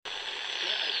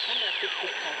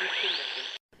Called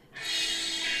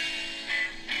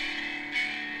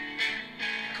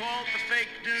the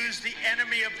fake news the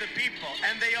enemy of the people,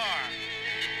 and they are.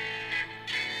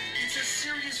 It's a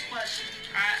serious question.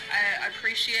 I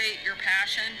appreciate your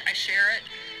passion. I share it.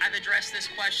 I've addressed this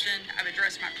question. I've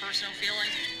addressed my personal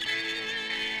feelings.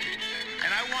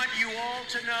 And I want you all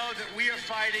to know that we are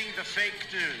fighting the fake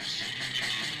news.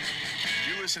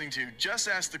 You're listening to Just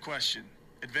Ask the Question,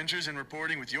 Adventures in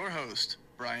Reporting with your host,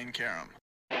 Bryan Karam.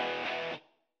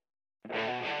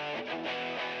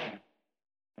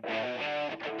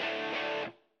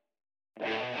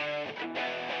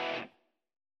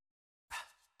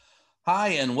 Hi,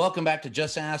 and welcome back to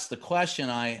Just Ask the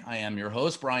Question. I am your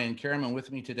host, Bryan Karam, and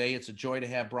with me today, it's a joy to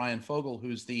have Bryan Fogel,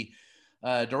 who's the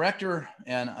director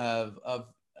of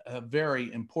a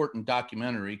very important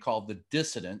documentary called The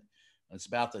Dissident. It's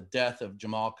about the death of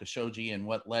Jamal Khashoggi and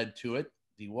what led to it.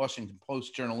 The Washington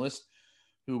Post journalist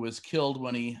who was killed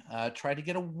when he tried to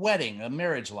get a wedding, a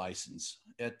marriage license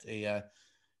at an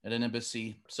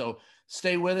embassy. So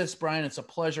stay with us, Bryan. It's a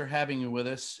pleasure having you with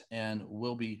us, and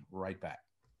we'll be right back.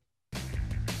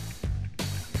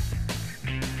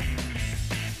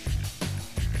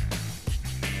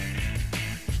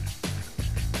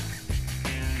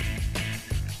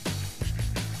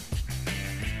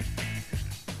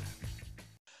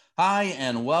 Hi,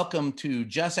 and welcome to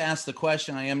Just Ask the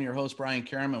Question. I am your host, Bryan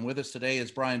Karam, and with us today is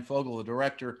Bryan Fogel, the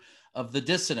director of The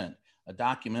Dissident, a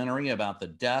documentary about the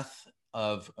death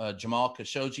of Jamal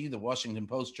Khashoggi, the Washington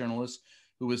Post journalist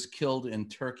who was killed in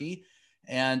Turkey.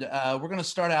 And we're going to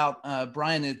start out,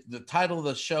 Bryan, the title of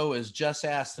the show is Just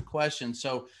Ask the Question.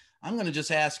 So I'm going to just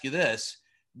ask you this.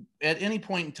 At any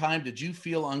point in time, did you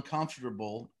feel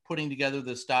uncomfortable putting together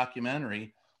this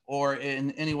documentary or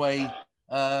in any way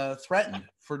threatened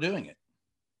for doing it?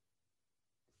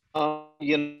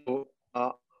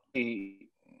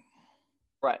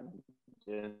 Threatened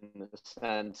in the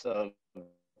sense of,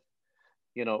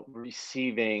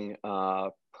 receiving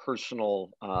personal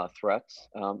threats.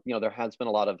 There has been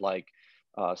a lot of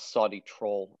Saudi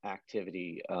troll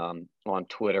activity on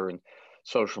Twitter and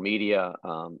social media.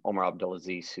 Omar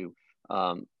Abdulaziz, who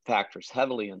factors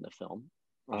heavily in the film,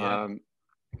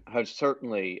 has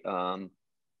certainly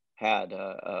had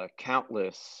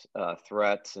countless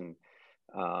threats and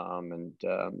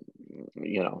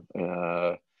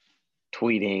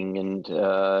tweeting and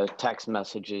text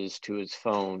messages to his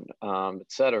phone,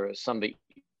 etc.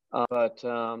 But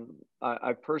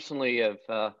I personally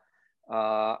have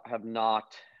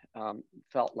not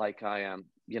felt like I am,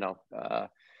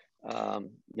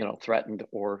 threatened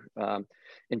or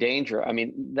in danger. I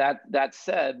mean, that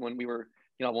said, when we were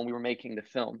making the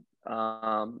film,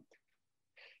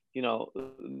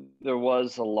 there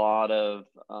was a lot of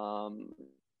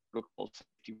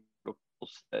safety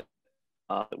protocols that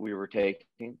we were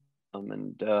taking,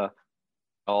 and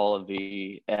all of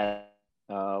the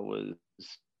was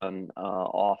done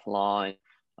offline,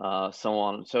 so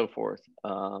on and so forth.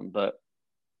 But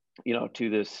to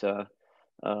this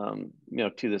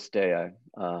day,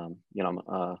 I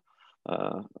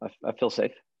feel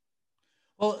safe.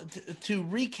 Well, to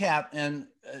recap, and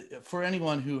for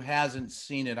anyone who hasn't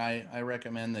seen it, I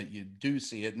recommend that you do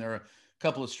see it. And there are a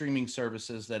couple of streaming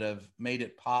services that have made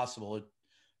it possible.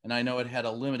 And I know it had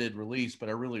a limited release, but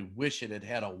I really wish it had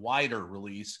had a wider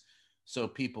release so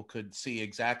people could see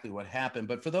exactly what happened.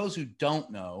 But for those who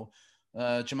don't know,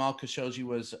 Jamal Khashoggi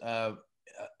was a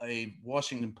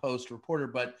Washington Post reporter,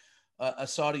 but a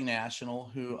Saudi national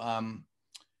who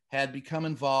had become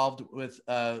involved with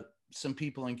some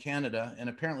people in Canada. And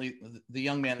apparently the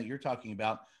young man that you're talking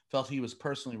about felt he was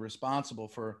personally responsible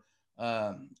for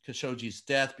Khashoggi's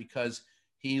death because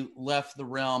he left the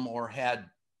realm, or had,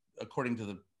 according to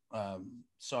the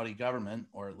Saudi government,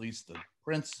 or at least the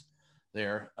prince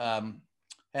there,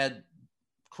 had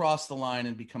crossed the line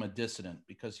and become a dissident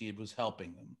because he was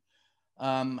helping them.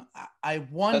 I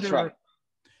wonder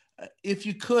if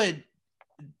you could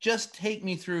just take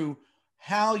me through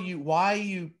why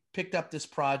you picked up this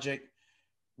project,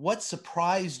 what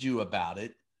surprised you about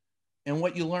it, and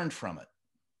what you learned from it.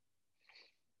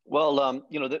 Well,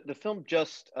 the film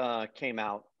just came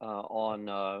out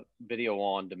on video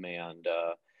on demand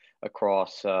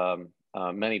across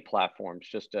many platforms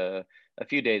just a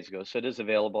few days ago. So it is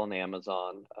available on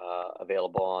Amazon,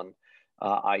 available on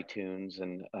iTunes,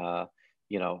 and to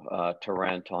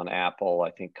rent on Apple,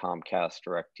 I think Comcast,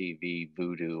 DirecTV,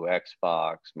 Vudu,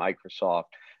 Xbox, Microsoft.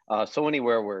 So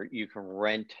anywhere where you can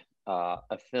rent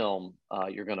a film,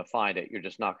 you're going to find it. You're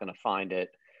just not going to find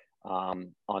it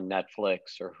on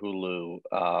Netflix or Hulu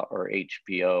or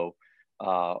HBO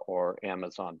or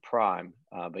Amazon Prime,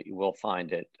 but you will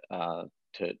find it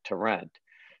to rent.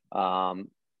 Um,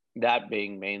 that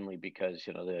being mainly because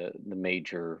the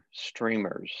major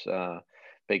streamers,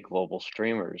 big global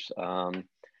streamers,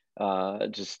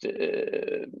 just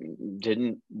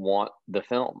didn't want the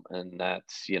film, and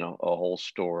that's a whole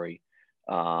story.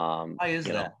 Why is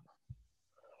You that? know,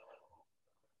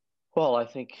 well, I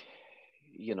think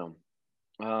you know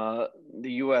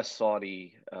the U.S.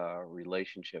 Saudi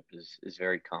relationship is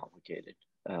very complicated.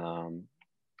 Um,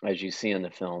 as you see in the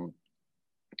film,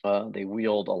 they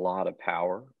wield a lot of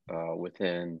power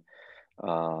within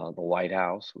the White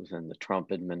House, within the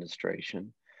Trump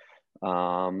administration.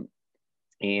 Um,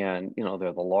 and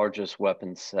they're the largest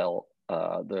weapons sell.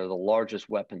 They're the largest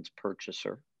weapons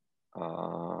purchaser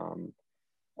um,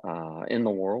 in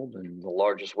the world, and the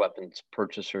largest weapons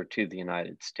purchaser to the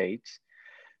United States.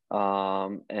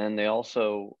 And they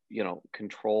also,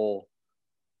 control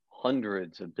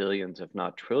hundreds of billions, if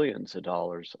not trillions, of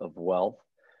dollars of wealth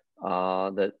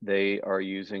that they are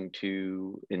using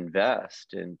to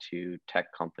invest into tech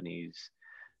companies.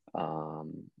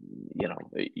 Um,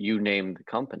 you name the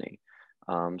company.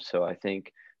 So I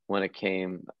think when it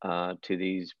came to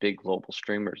these big global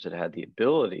streamers that had the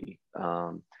ability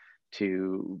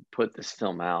to put this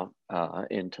film out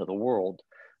into the world,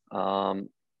 and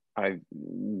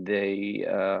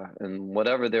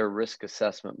whatever their risk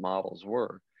assessment models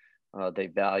were, they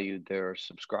valued their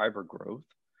subscriber growth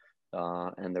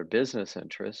and their business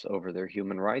interests over their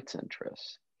human rights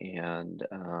interests, and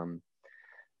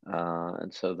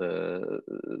so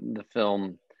the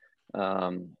film,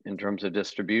 in terms of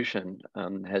distribution,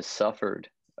 has suffered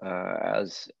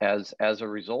as a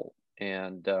result.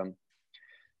 And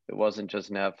it wasn't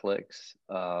just Netflix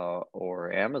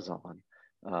or Amazon,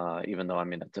 even though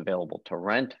it's available to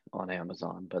rent on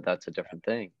Amazon, but that's a different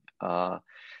thing.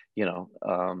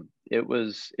 It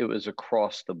was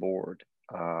across the board,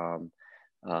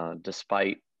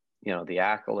 despite the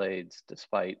accolades,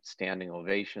 despite standing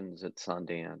ovations at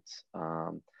Sundance,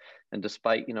 and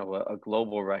despite a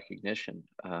global recognition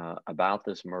about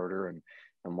this murder, and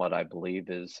what I believe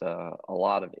is a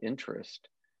lot of interest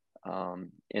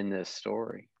in this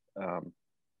story.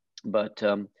 But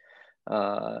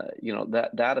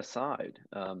that aside,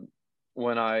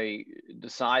 when I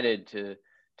decided to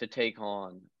take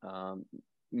on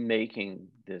making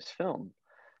this film,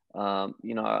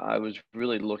 I was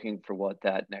really looking for what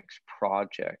that next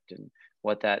project and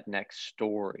what that next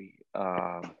story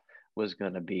was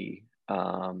going to be,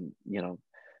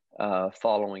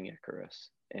 following Icarus,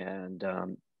 and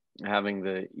having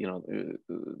the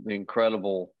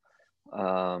incredible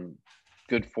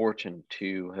good fortune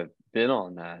to have been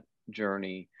on that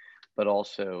journey, but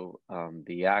also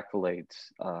the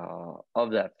accolades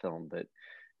of that film that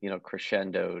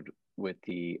crescendoed with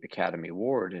the Academy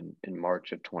Award in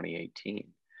March of 2018.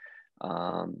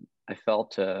 I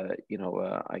felt, I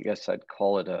guess I'd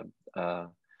call it a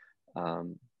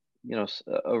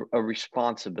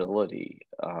responsibility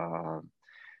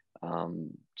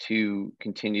to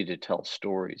continue to tell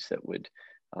stories that would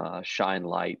shine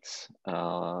light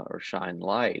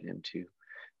into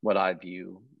what I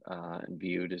view and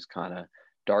viewed as kind of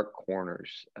dark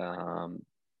corners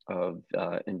of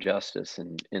injustice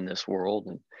in this world,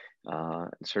 and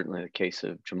certainly the case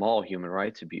of Jamal, human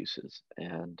rights abuses.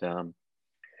 And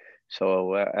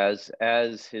so as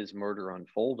his murder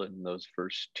unfolded in those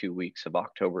first 2 weeks of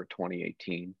October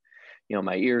 2018,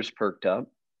 my ears perked up,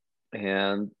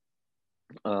 and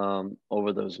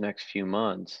over those next few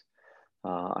months,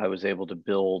 I was able to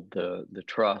build the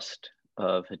trust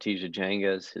of Hatice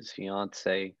Cengiz, his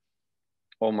fiance,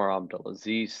 Omar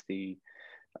Abdulaziz, the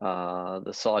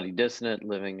Saudi dissident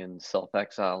living in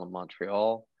self-exile in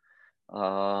Montreal,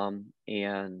 and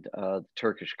the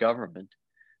Turkish government.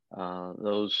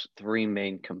 Those three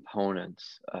main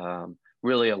components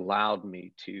really allowed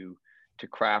me to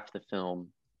craft the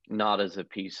film not as a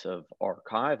piece of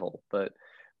archival, but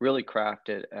really craft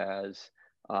it as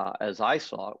I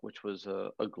saw it, which was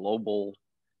a global,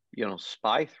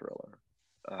 spy thriller,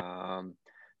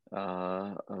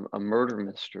 a murder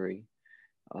mystery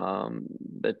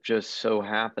that just so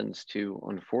happens to,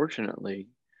 unfortunately,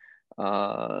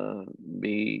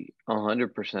 be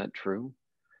 100% true.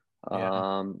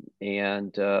 Yeah.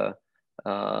 And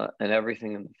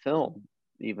everything in the film,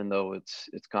 even though it's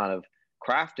kind of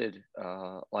crafted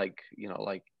like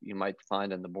you might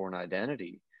find in The Bourne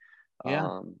Identity,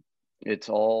 Yeah. it's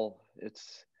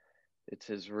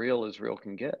as real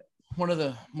can get. One of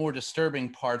the more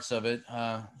disturbing parts of it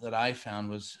that I found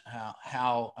was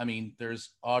how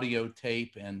there's audio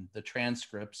tape and the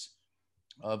transcripts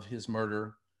of his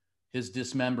murder, his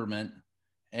dismemberment,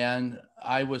 and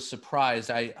I was surprised.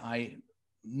 I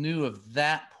knew of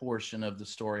that portion of the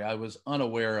story. I was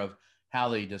unaware of how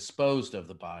they disposed of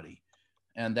the body.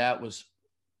 And that was,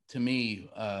 to me,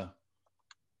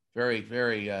 very,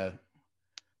 very, I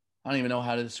don't even know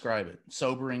how to describe it.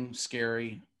 Sobering,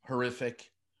 scary, horrific,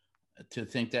 to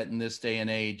think that in this day and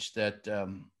age that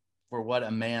for what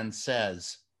a man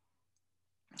says,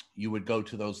 you would go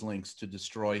to those lengths to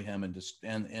destroy him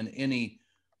and any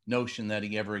notion that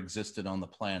he ever existed on the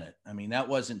planet. I mean, that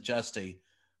wasn't just a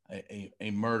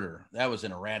murder. That was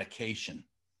an eradication.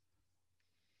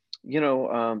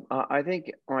 I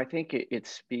think it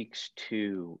speaks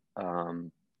to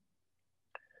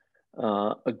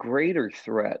a greater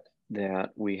threat that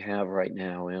we have right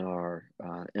now in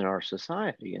our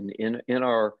society and in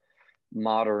our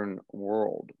modern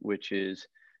world, which is,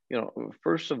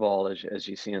 first of all, as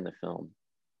you see in the film,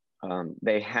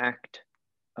 they hacked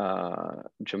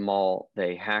Jamal,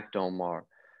 they hacked Omar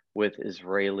with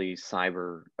Israeli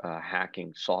cyber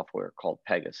hacking software called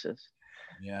Pegasus.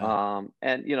 Yeah.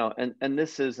 And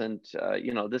this isn't,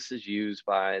 this is used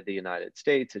by the United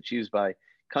States. It's used by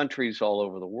countries all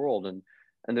over the world, and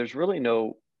there's really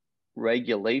no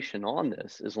regulation on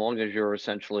this as long as you're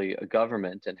essentially a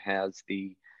government and has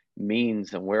the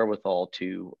means and wherewithal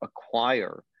to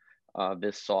acquire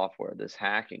this software, this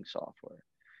hacking software.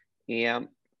 And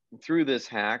through this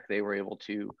hack, they were able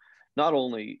to not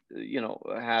only,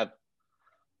 have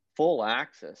full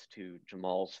access to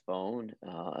Jamal's phone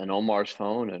and Omar's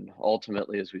phone, and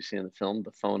ultimately, as we see in the film,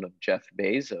 the phone of Jeff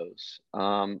Bezos.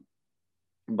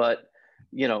 But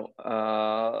they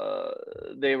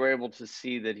were able to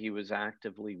see that he was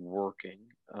actively working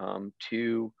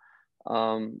to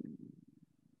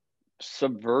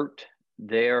subvert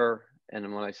their,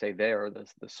 and when I say their, the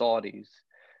Saudis,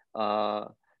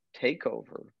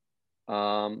 takeover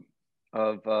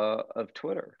of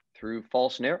Twitter through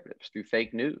false narratives, through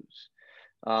fake news.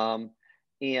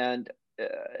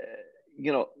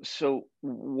 So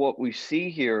what we see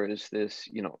here is this,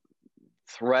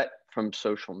 threat from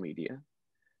social media,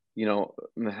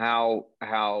 how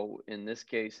in this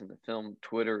case in the film,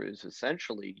 Twitter is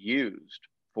essentially used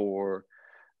for,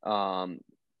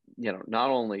 not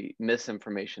only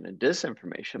misinformation and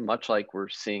disinformation, much like we're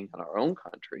seeing in our own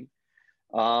country,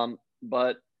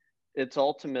 but it's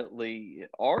ultimately,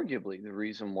 arguably, the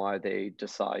reason why they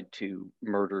decide to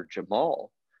murder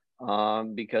Jamal,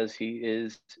 because he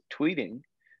is tweeting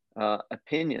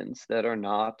opinions that are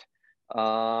not,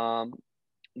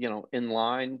 in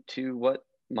line to what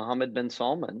Mohammed bin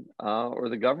Salman or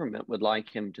the government would like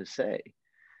him to say.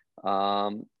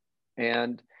 And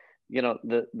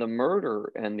the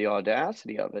murder and the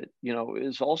audacity of it,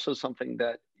 is also something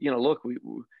that, look,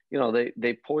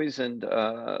 they poisoned,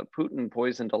 Putin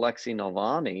poisoned Alexei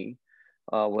Navalny,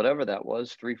 whatever that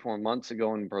was, 3-4 months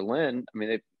ago in Berlin. I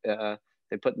mean,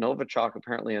 they put Novichok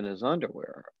apparently in his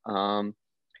underwear. I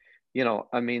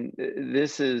mean,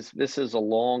 this is a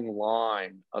long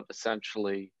line of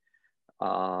essentially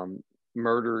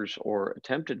murders or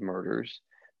attempted murders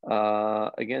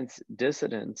against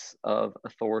dissidents of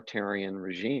authoritarian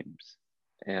regimes,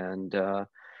 and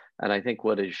I think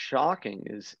what is shocking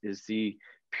is the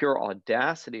pure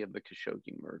audacity of the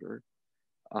Khashoggi murder,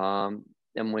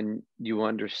 and when you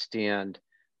understand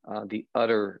the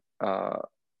utter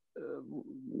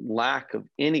lack of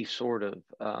any sort of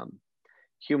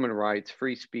human rights,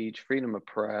 free speech, freedom of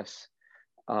press,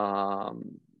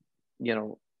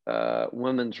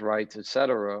 women's rights,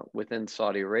 etc., within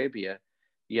Saudi Arabia.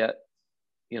 Yet,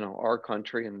 our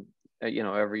country and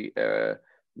every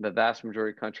the vast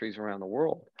majority of countries around the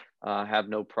world have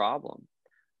no problem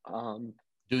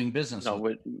doing business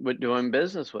with doing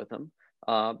business with them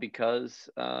because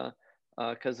the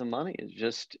money is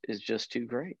just too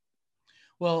great.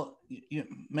 Well, you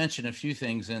mentioned a few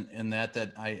things in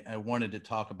that I wanted to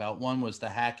talk about. One was the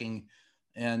hacking,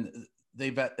 and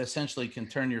they've essentially can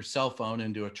turn your cell phone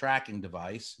into a tracking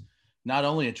device. Not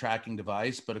only a tracking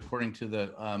device, but according to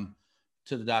the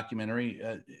documentary,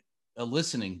 a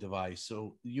listening device.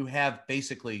 So you have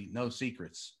basically no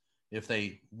secrets. If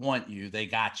they want you, they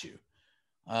got you.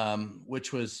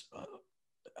 Which was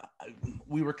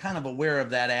we were kind of aware of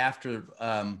that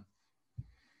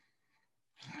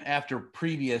after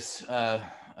previous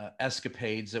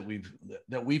escapades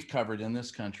that we've covered in this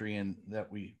country and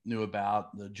that we knew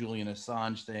about, the Julian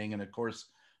Assange thing, and of course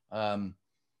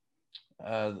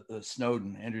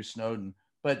Andrew Snowden.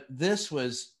 But this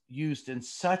was used in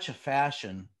such a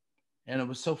fashion, and it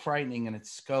was so frightening in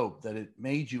its scope that it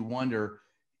made you wonder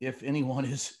if anyone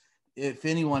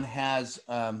has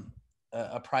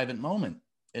a private moment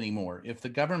anymore. If the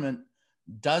government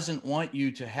doesn't want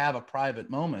you to have a private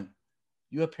moment,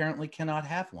 you apparently cannot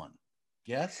have one.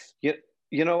 Yes?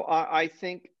 I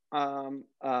think that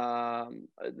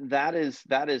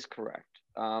is correct.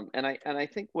 And I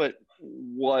think what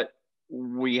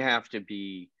we have to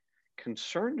be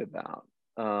concerned about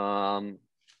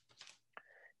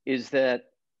is that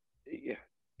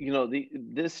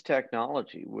this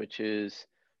technology, which is,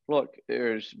 look,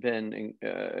 there's been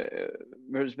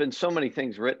so many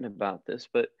things written about this,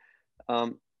 but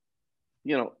um,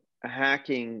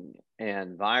 hacking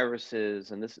and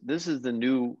viruses, and this is the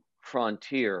new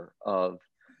frontier of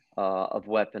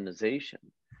weaponization.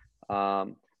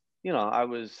 Um, I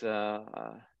was as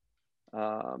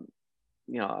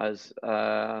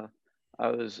I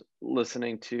was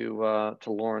listening to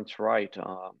Lawrence Wright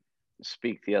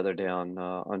speak the other day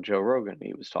on Joe Rogan.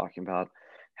 He was talking about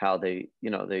how they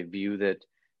view that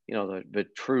the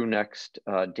true next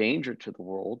danger to the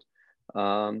world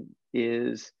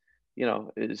is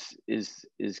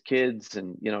is kids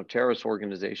and terrorist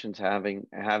organizations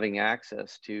having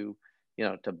access to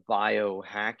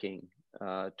biohacking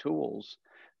tools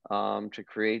to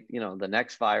create the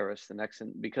next virus,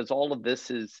 because all of this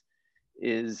is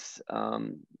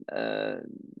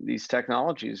these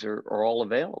technologies are all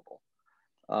available.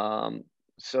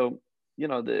 So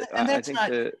And I that's think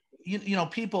not,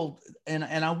 people, and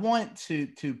I want to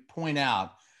point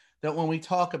out that when we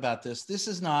talk about this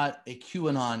is not a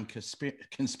QAnon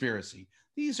conspiracy.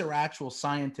 These are actual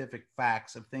scientific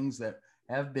facts of things that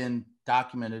have been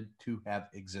documented to have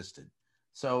existed.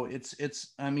 So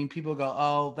I mean, people go,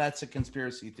 oh, that's a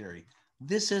conspiracy theory.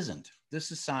 This isn't.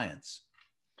 This is science.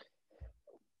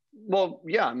 Well,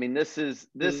 yeah, I mean, this is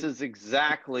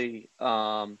exactly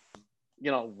what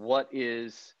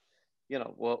is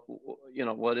what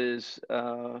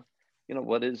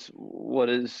is what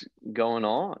is going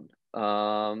on.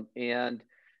 And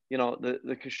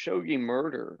the Khashoggi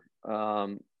murder,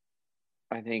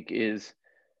 I think,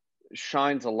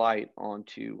 shines a light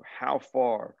onto how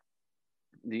far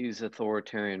these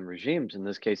authoritarian regimes, in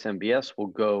this case M.B.S, will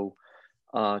go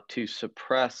to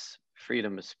suppress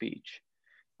freedom of speech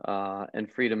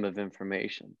and freedom of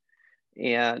information.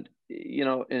 And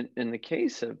in the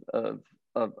case of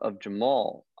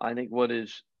Jamal, I think what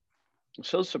is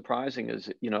so surprising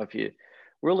is if you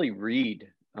really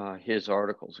read his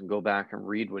articles and go back and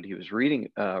read what he was writing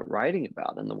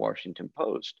about in the Washington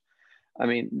Post. I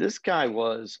mean, this guy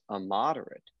was a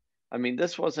moderate. I mean,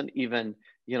 this wasn't even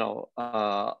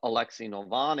Alexei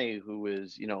Navalny, who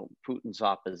is Putin's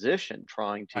opposition,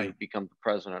 trying to Right. become the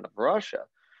president of Russia.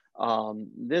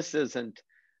 This isn't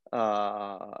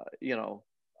Skripal,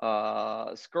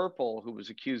 who was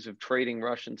accused of trading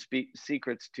Russian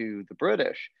secrets to the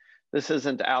British. This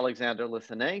isn't Alexander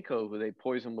Litvinenko, who they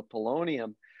poisoned with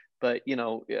polonium, but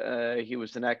he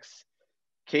was an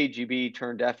ex-KGB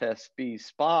turned FSB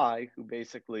spy who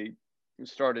basically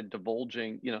started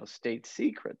divulging state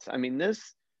secrets. I mean,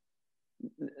 this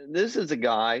is a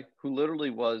guy who literally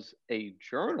was a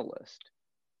journalist,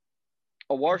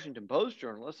 a Washington Post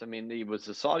journalist. I mean, he was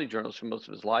a Saudi journalist for most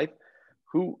of his life,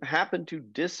 who happened to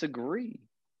disagree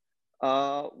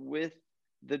with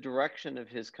the direction of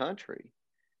his country,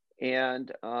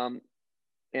 and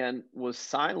was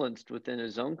silenced within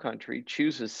his own country,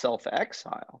 chooses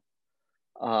self-exile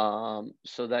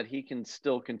so that he can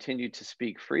still continue to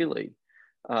speak freely,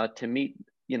 to meet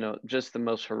just the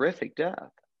most horrific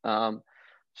death. Do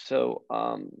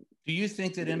you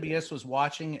think that M.B.S was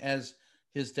watching as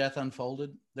his death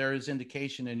unfolded? There is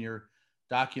indication in your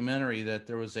documentary that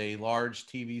there was a large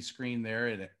TV screen there,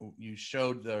 and you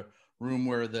showed the room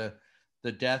where the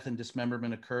death and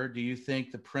dismemberment occurred. Do you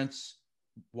think the prince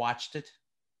watched it?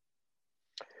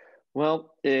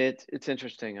 Well, it's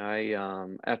interesting. I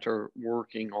after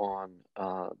working on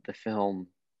the film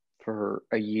for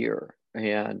a year,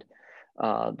 and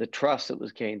the trust that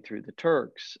was gained through the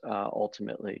Turks,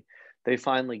 ultimately, they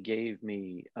finally gave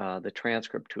me the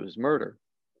transcript to his murder.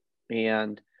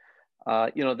 And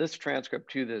this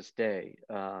transcript to this day,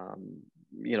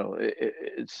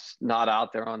 it's not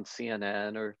out there on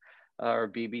CNN or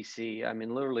BBC. I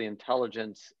mean, literally,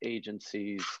 intelligence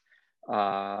agencies,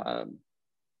 have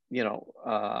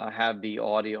the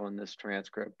audio in this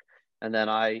transcript. And then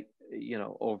I,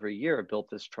 over a year, built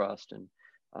this trust,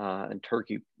 and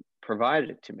Turkey provided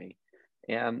it to me.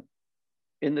 And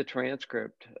in the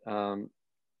transcript,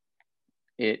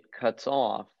 it cuts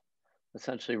off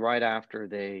essentially right after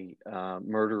they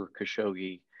murder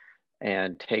Khashoggi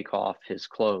and take off his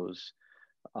clothes,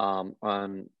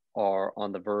 are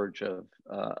on the verge of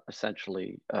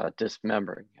essentially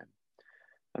dismembering him.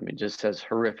 I mean, just as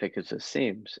horrific as it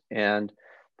seems. And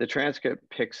the transcript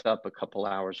picks up a couple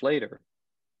hours later,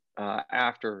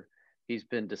 after he's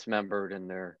been dismembered, and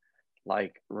they're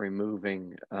like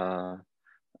removing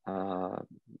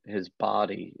his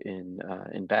body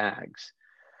in bags.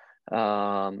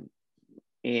 And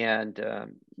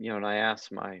I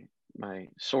asked my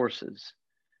sources,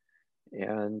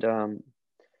 and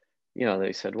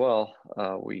they said, well,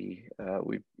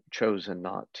 we've chosen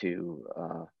not to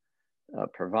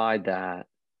provide that.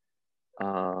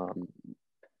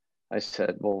 I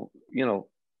said, well,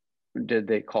 did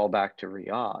they call back to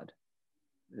Riyadh?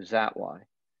 Is that why?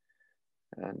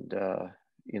 And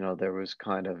there was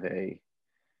kind of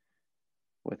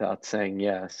without saying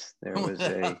yes, there was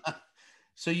a.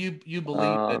 So you believe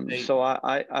that they? So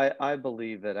I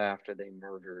believe that after they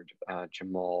murdered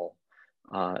Jamal,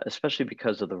 especially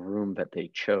because of the room that they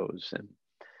chose,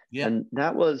 and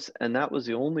that was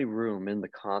the only room in the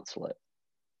consulate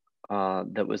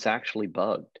that was actually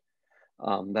bugged.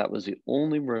 That was the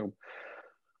only room,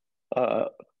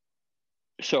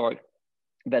 sorry,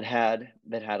 that had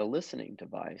a listening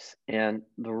device. And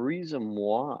the reason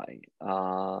why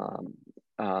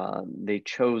they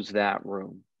chose that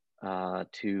room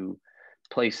to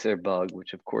place their bug,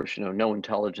 which of course, no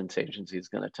intelligence agency is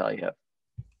going to tell you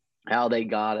how they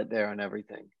got it there and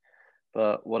everything.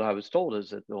 But what I was told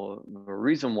is that the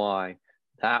reason why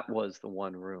that was the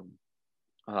one room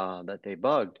that they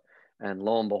bugged, and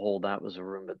lo and behold, that was a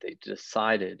room that they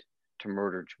decided to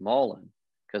murder Jamal in,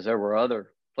 because there were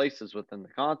other places within the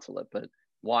consulate, but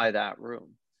why that room?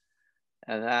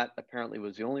 And that apparently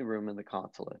was the only room in the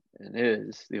consulate, and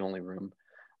is the only room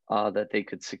that they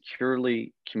could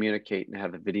securely communicate and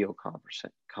have a video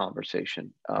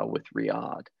conversation with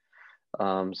Riyadh.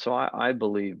 So I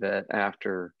believe that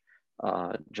after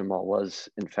Jamal was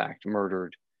in fact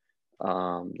murdered,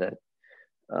 that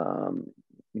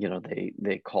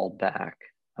they called back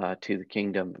to the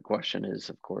kingdom. The question is,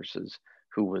 of course, is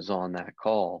who was on that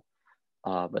call,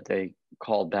 but they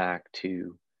called back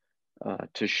to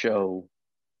show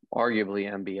arguably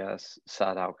M.B.S.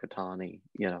 Saad al-Qahtani,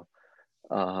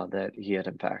 that he had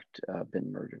in fact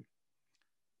been murdered.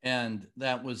 And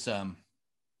that was that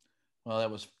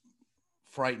was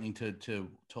frightening to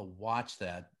watch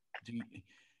that.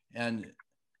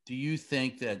 Do you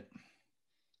think that?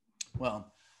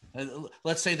 Well,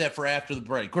 let's say that for after the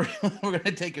break. We're going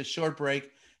to take a short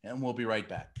break, and we'll be right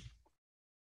back.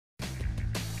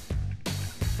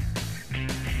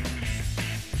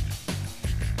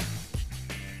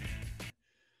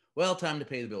 Well, time to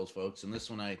pay the bills, folks. And this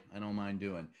one I don't mind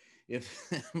doing.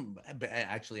 If I've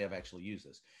actually used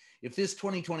this. If this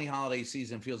 2020 holiday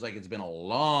season feels like it's been a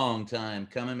long time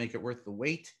coming, make it worth the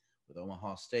wait with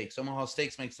Omaha Steaks. Omaha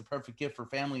Steaks makes the perfect gift for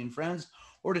family and friends,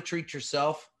 or to treat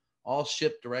yourself. All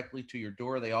shipped directly to your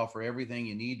door. They offer everything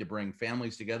you need to bring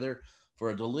families together for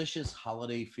a delicious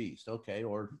holiday feast. Okay,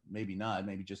 or maybe not,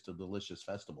 maybe just a delicious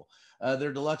festival.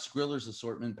 Their deluxe grillers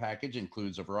assortment package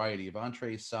includes a variety of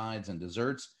entrees, sides, and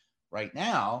desserts. Right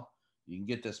now, you can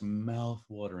get this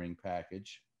mouth-watering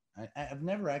package. I've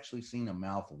never actually seen a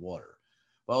mouth water.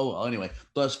 Well, anyway,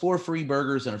 plus 4 free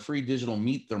burgers and a free digital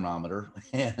meat thermometer.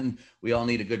 And we all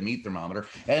need a good meat thermometer.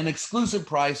 And an exclusive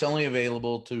price only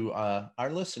available to our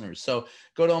listeners. So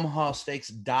go to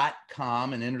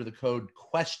omahasteaks.com and enter the code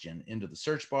QUESTION into the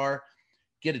search bar.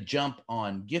 Get a jump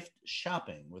on gift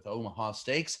shopping with Omaha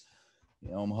Steaks.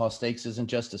 Omaha Steaks isn't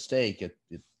just a steak.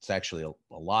 It's actually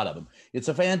a lot of them. It's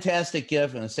a fantastic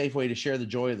gift and a safe way to share the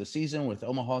joy of the season with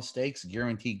Omaha Steaks,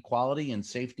 guaranteed quality and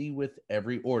safety with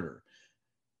every order.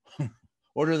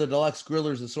 Order the deluxe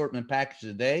grillers assortment package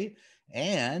today,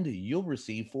 and you'll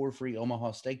receive 4 free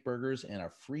Omaha steak burgers and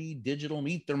a free digital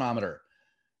meat thermometer.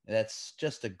 That's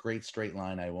just a great straight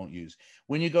line I won't use.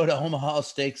 When you go to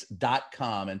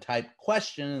omahasteaks.com and type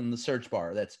question in the search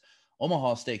bar, that's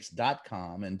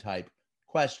omahasteaks.com and type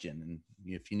question. And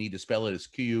if you need to spell it, it's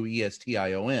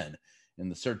QUESTION in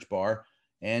the search bar,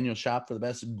 and you'll shop for the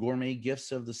best gourmet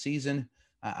gifts of the season.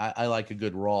 I like a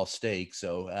good raw steak,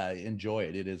 so enjoy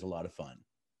it. It is a lot of fun.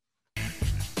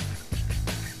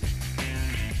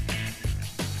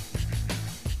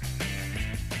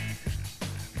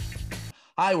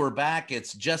 Hi, we're back.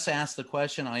 It's Just Ask the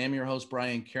Question. I am your host,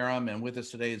 Brian Karam, and with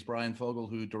us today is Bryan Fogel,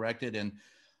 who directed and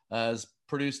has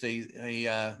produced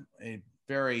a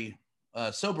very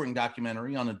sobering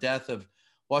documentary on the death of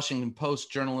Washington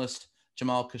Post journalist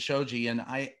Jamal Khashoggi. And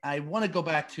I want to go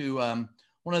back to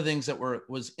one of the things that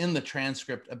was in the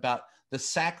transcript about the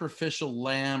sacrificial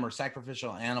lamb or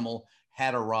sacrificial animal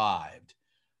had arrived.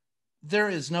 There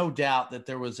is no doubt that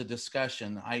there was a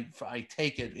discussion. I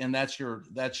take it, and that's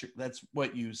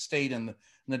what you state in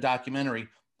the documentary,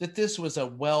 that this was a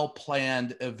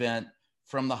well-planned event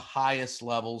from the highest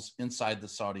levels inside the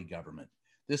Saudi government.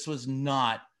 This was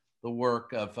not the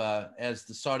work of, as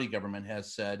the Saudi government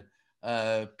has said,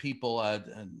 people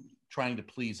trying to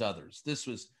please others. This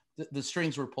was the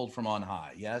strings were pulled from on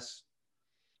high. Yes.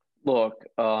 Look,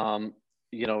 in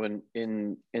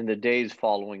the days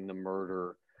following the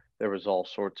murder, there was all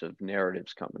sorts of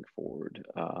narratives coming forward.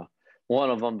 One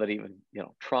of them that even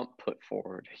Trump put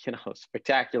forward,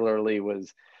 spectacularly,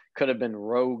 could have been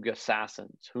rogue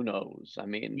assassins. Who knows? I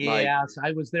mean, yes,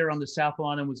 I was there on the South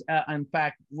Lawn and was, in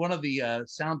fact, one of the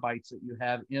sound bites that you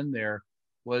have in there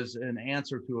was an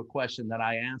answer to a question that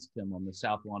I asked him on the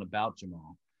South Lawn about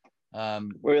Jamal.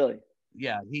 Really?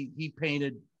 Yeah, he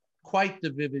painted quite the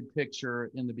vivid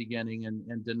picture in the beginning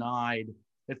and denied.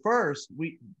 At first,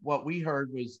 what we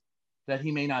heard was that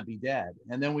he may not be dead,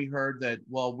 and then we heard that,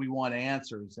 well, we want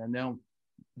answers, and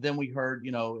then we heard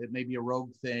it may be a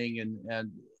rogue thing,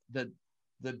 and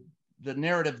the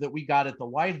narrative that we got at the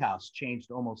White House changed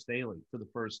almost daily for the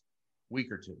first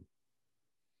week or two.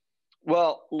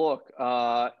 Well, look,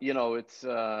 it's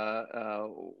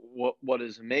what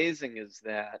is amazing is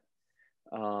that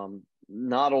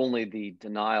not only the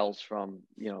denials from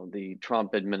the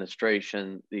Trump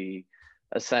administration, the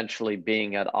essentially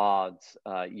being at odds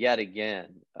yet again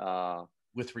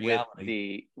with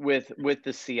reality, with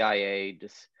the CIA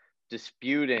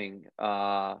disputing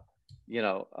the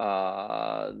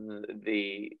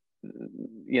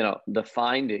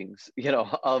findings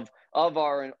of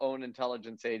our own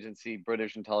intelligence agency,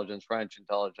 British intelligence, French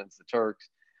intelligence, the Turks,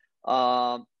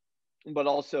 but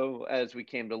also, as we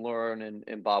came to learn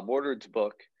in Bob Woodward's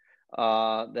book,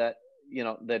 that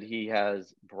he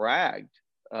has bragged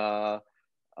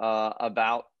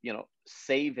about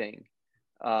saving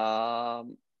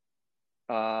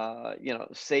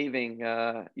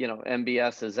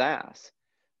M.B.S.'s ass.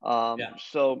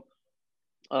 So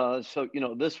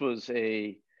this was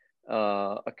a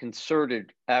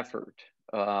concerted effort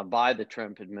by the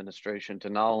Trump administration to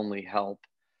not only help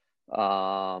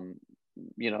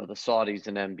the Saudis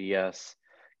and M.B.S.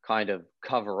 kind of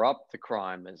cover up the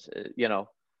crime,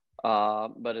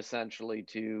 but essentially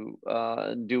to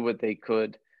do what they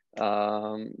could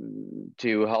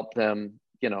to help them,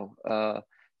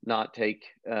 not take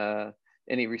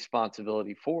any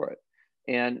responsibility for it.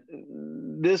 And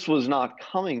this was not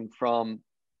coming from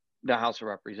the House of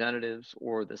Representatives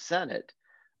or the Senate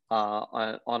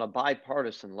on a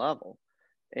bipartisan level.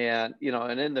 And,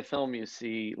 and in the film, you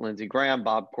see Lindsey Graham,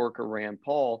 Bob Corker, Rand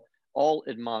Paul, all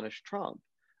admonish Trump.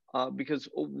 Because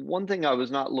one thing I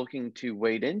was not looking to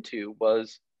wade into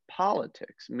was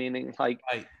politics, meaning like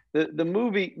the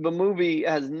movie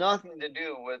has nothing to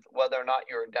do with whether or not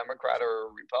you're a Democrat or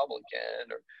a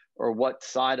Republican or what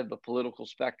side of the political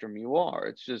spectrum you are.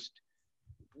 It's just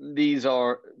these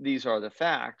are the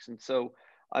facts. And so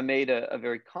I made a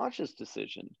very conscious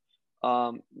decision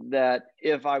that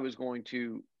if I was going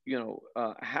to,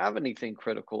 have anything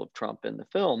critical of Trump in the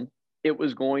film, it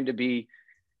was going to be,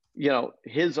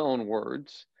 his own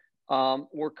words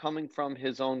were coming from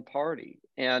his own party.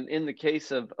 And in the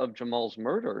case of Jamal's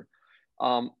murder,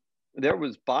 there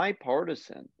was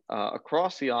bipartisan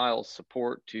across the aisle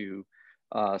support to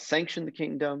sanction the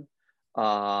kingdom,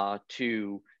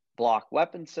 to block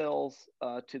weapon sales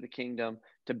to the kingdom,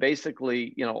 to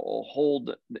basically,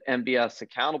 hold the M.B.S.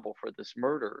 accountable for this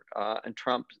murder. And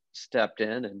Trump stepped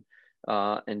in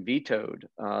and vetoed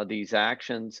these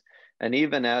actions. And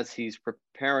even as he's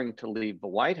preparing to leave the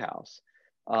White House,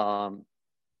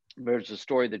 there's a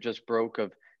story that just broke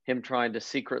of him trying to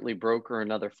secretly broker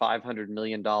another $500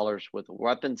 million worth of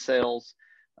weapon sales,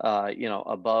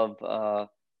 above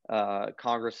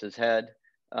Congress's head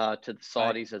to the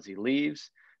Saudis as he leaves.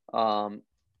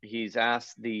 He's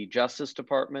asked the Justice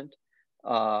Department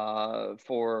to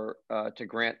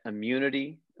grant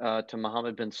immunity to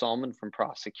Mohammed bin Salman from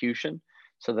prosecution,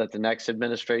 so that the next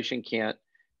administration can't,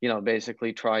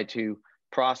 basically try to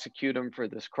prosecute him for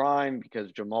this crime,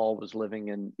 because Jamal was living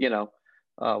in,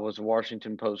 was a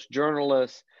Washington Post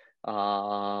journalist,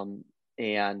 and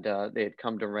they had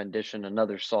come to rendition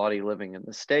another Saudi living in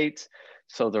the States.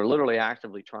 So they're literally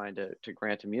actively trying to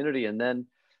grant immunity. And then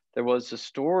there was a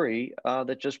story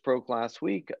that just broke last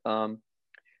week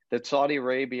that Saudi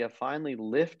Arabia finally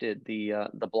lifted the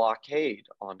blockade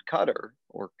on Qatar,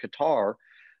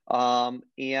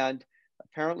 and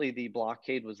apparently the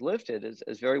blockade was lifted,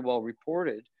 as very well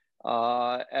reported,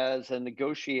 as a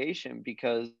negotiation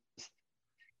because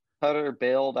Qatar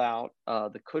bailed out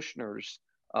the Kushner's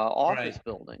office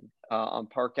building on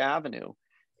Park Avenue,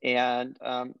 and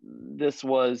this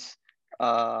was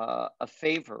a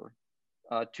favor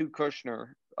to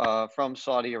Kushner from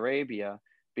Saudi Arabia,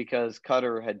 because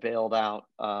Qatar had bailed out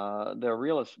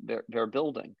their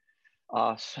building.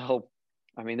 So,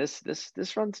 I mean,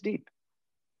 this runs deep.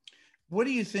 What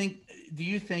do you think? Do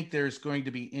you think there's going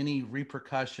to be any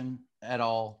repercussion at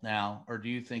all now, or do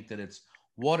you think that it's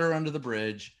water under the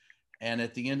bridge, and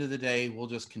at the end of the day, we'll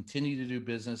just continue to do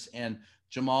business, and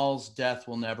Jamal's death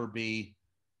will never be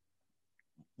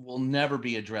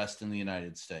addressed in the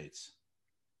United States?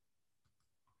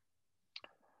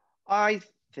 I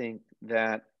think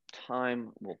that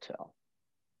time will tell.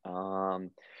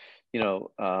 Um,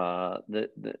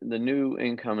 the new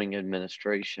incoming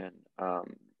administration,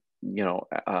 you know,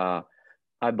 uh,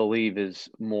 I believe is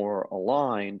more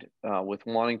aligned with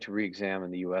wanting to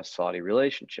re-examine the U.S.-Saudi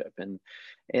relationship, and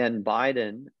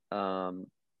Biden,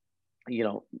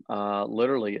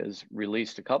 literally has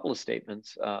released a couple of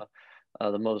statements.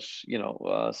 The most,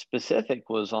 specific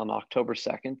was on October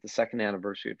 2nd, the second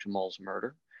anniversary of Jamal's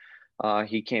murder.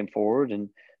 He came forward and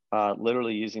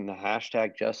literally using the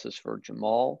hashtag Justice for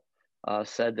Jamal,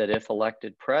 said that if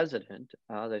elected president,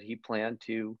 that he planned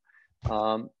to,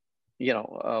 um,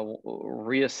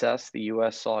 reassess the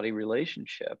U.S.-Saudi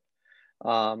relationship.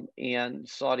 And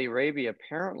Saudi Arabia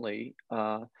apparently,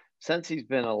 since he's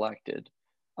been elected,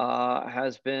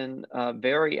 has been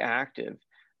very active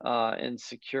in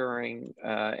securing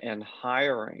and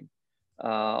hiring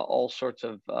all sorts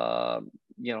of,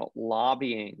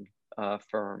 lobbying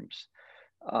firms,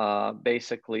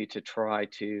 basically to try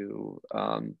to,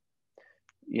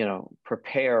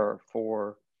 prepare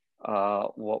for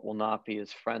what will not be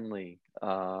as friendly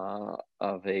of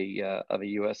a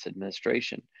U.S.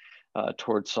 administration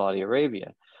towards Saudi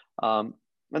Arabia. And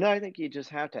then I think you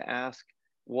just have to ask,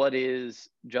 what is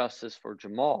justice for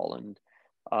Jamal? And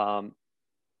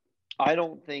I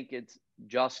don't think it's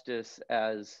justice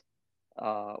as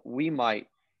we might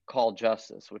call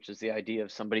justice, which is the idea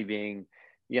of somebody being,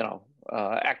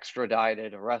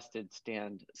 extradited, arrested,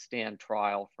 stand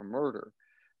trial for murder.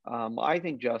 I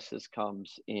think justice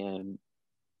comes in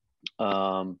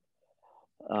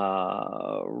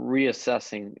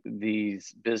reassessing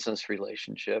these business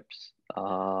relationships,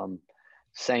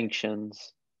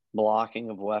 sanctions,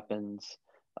 blocking of weapons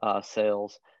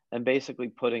sales, and basically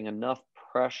putting enough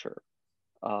pressure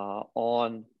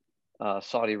on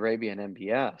Saudi Arabia and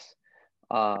M.B.S.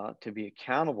 To be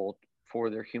accountable for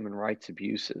their human rights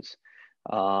abuses.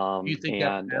 Do you think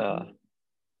that And will happen?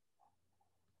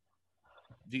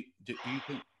 Do you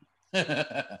think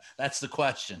that's the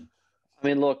question? I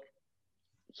mean, look,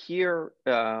 here,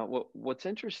 what's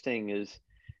interesting is,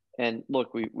 and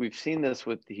look, we've seen this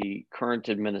with the current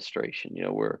administration,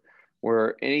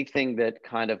 where anything that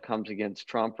kind of comes against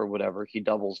Trump or whatever, he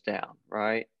doubles down,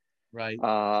 right? Right.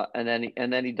 And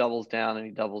then he doubles down and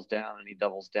he doubles down and he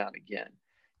doubles down again.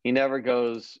 He never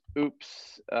goes,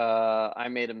 "Oops, I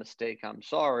made a mistake. I'm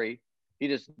sorry." He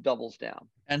just doubles down,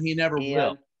 And he never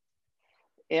will.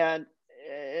 and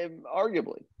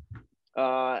arguably,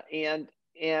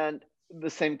 and the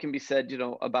same can be said,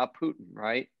 about Putin,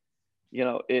 right?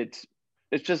 It's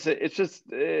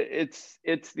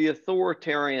the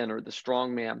authoritarian or the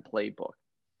strongman playbook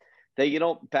that you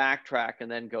don't backtrack and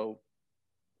then go,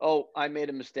 "Oh, I made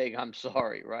a mistake. I'm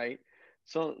sorry," right?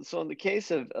 So in the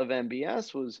case of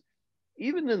M.B.S. was,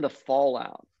 even in the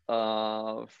fallout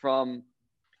from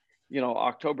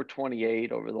October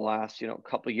 28 over the last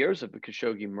couple of years of the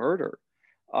Khashoggi murder,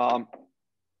 um,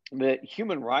 the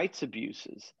human rights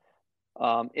abuses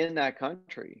in that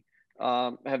country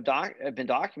have been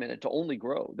documented to only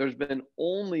grow. There's been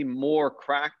only more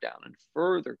crackdown and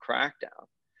further crackdown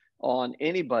on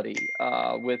anybody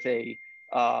with a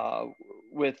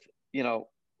with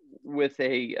with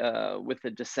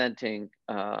a dissenting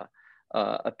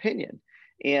opinion.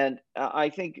 And I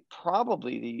think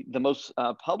probably the most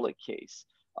public case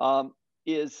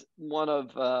is one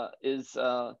of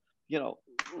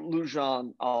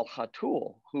Lujan Al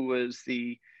Khatul, who is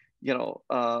the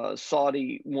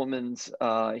Saudi woman's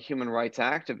human rights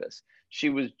activist. She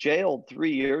was jailed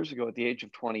 3 years ago at the age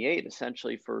of 28,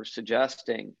 essentially for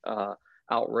suggesting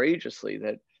outrageously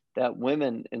that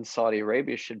women in Saudi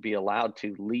Arabia should be allowed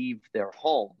to leave their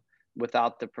home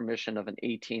without the permission of an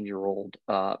 18-year-old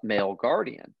male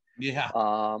guardian. Yeah.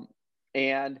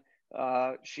 And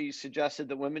she suggested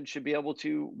that women should be able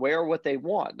to wear what they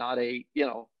want, not a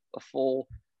full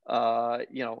burqa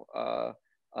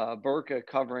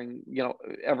covering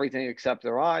everything except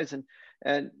their eyes,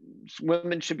 and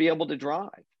women should be able to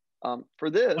drive. For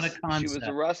this, she was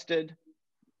arrested,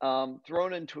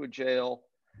 thrown into a jail,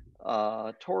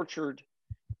 tortured,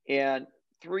 and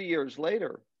 3 years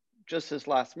later, just this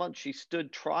last month, she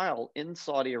stood trial in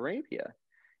Saudi Arabia.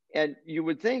 And you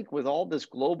would think, with all this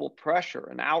global pressure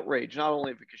and outrage, not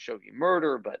only of the Khashoggi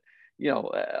murder, but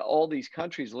all these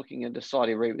countries looking into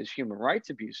Saudi Arabia's human rights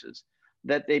abuses,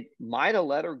 that they might have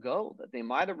let her go, that they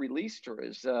might have released her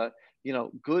as,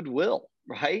 goodwill,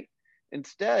 right?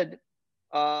 Instead,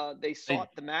 they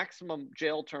sought the maximum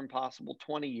jail term possible,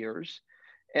 20 years,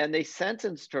 and they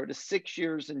sentenced her to 6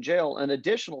 years in jail, an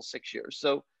additional 6 years.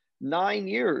 So 9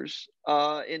 years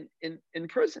in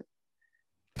prison.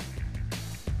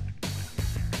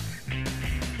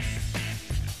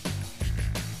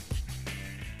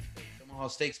 Omaha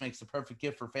Steaks makes the perfect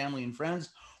gift for family and friends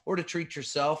or to treat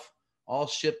yourself. All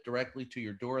shipped directly to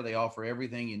your door. They offer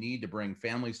everything you need to bring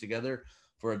families together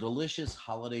for a delicious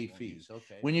holiday feast.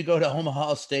 Okay. When you go to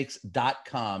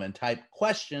omahasteaks.com and type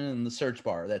question in the search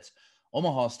bar, that's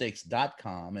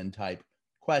omahasteaks.com and type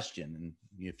question. And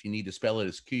if you need to spell it,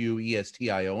 it's Question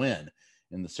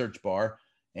in the search bar.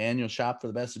 And you'll shop for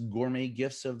the best gourmet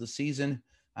gifts of the season.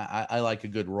 I like a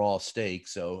good raw steak,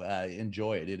 so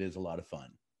enjoy it. It is a lot of fun.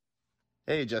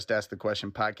 Hey, Just Ask the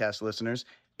Question podcast listeners.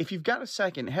 If you've got a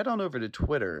second, head on over to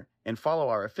Twitter and follow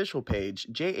our official page,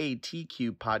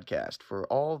 JATQ Podcast, for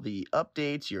all the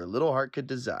updates your little heart could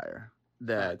desire.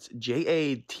 That's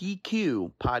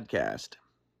JATQ Podcast.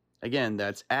 Again,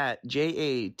 that's at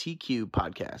JATQ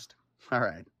Podcast. All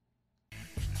right.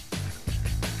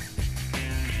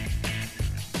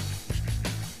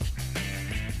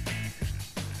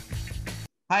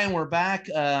 Hi, and we're back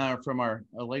from our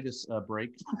latest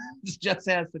break. Just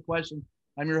Ask the Question.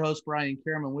 I'm your host, Brian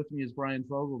Kerman. With me is Bryan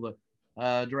Fogel,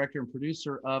 the director and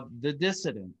producer of The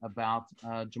Dissident, about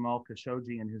Jamal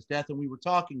Khashoggi and his death. And we were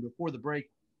talking before the break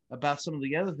about some of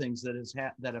the other things that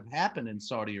have happened in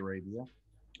Saudi Arabia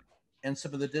and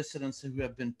some of the dissidents who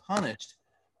have been punished.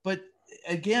 But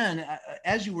again,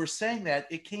 as you were saying that,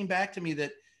 it came back to me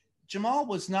that Jamal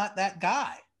was not that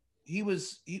guy. He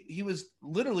was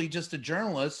literally just a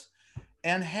journalist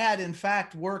and had, in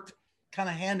fact, worked kind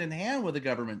of hand in hand with the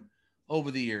government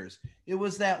over the years. It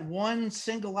was that one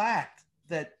single act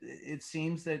that it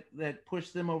seems that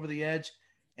pushed them over the edge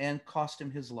and cost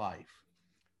him his life.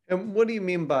 And what do you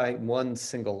mean by one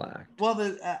single act?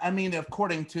 Well,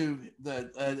 according to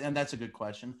and that's a good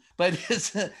question, but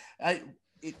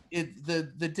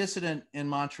the dissident in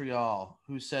Montreal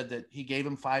who said that he gave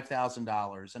him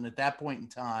 $5,000, and at that point in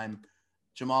time,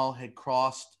 Jamal had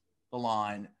crossed the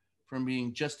line from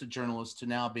being just a journalist to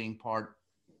now being part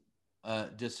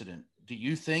dissident. Do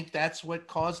you think that's what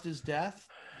caused his death?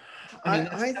 I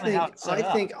think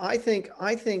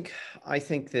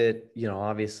that,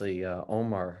 obviously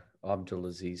Omar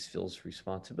Abdulaziz feels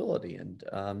responsibility, and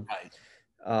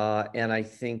right. And I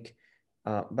think,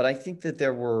 but I think that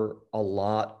there were a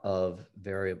lot of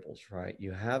variables, right?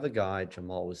 You have a guy,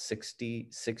 Jamal was 60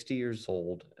 years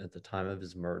old at the time of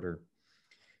his murder.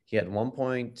 He had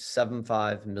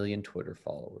 1.75 million Twitter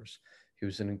followers. He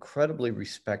was an incredibly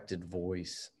respected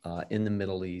voice in the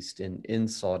Middle East and in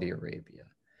Saudi Arabia.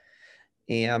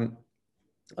 And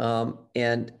I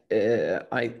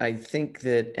think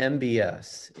that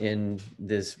M.B.S. in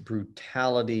this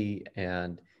brutality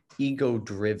and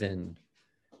ego-driven,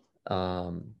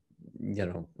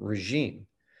 regime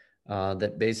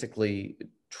that basically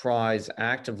tries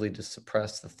actively to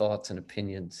suppress the thoughts and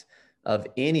opinions of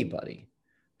anybody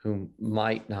who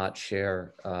might not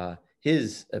share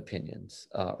his opinions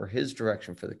or his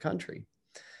direction for the country,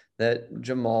 that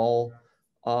Jamal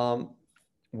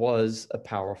was a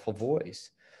powerful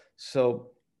voice. So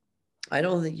I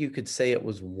don't think you could say it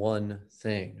was one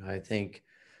thing. I think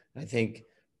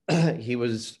he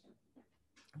was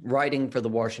writing for the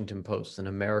Washington Post, an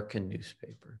American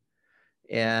newspaper,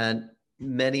 and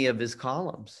many of his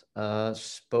columns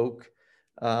spoke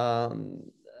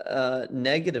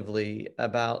negatively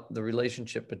about the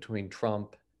relationship between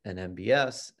Trump and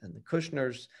M.B.S. and the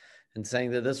Kushners, and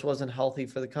saying that this wasn't healthy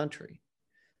for the country.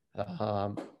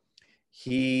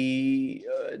 He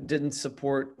didn't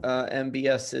support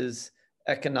M.B.S.'s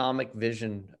economic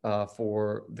vision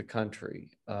for the country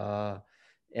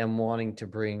and wanting to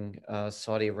bring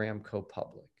Saudi Aramco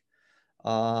public.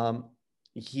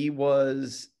 He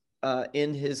was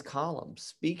in his columns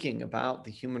speaking about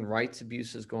the human rights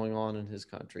abuses going on in his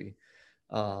country,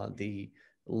 the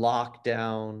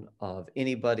lockdown of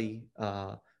anybody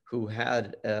who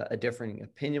had a differing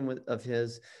opinion of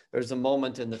his. There's a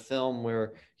moment in the film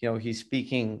where he's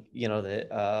speaking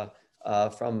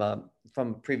from a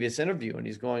previous interview, and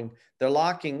he's going, "They're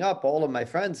locking up all of my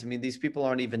friends. I mean, these people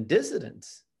aren't even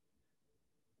dissidents."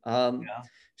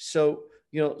 So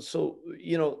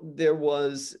there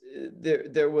was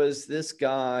this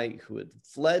guy who had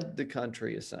fled the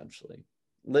country, essentially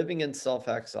living in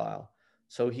self-exile,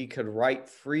 so he could write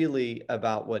freely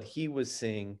about what he was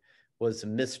seeing was a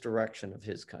misdirection of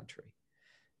his country.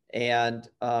 And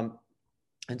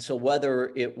so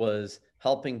whether it was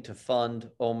helping to fund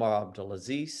Omar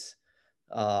Abdulaziz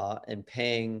and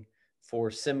paying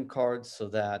for SIM cards so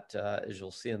that, as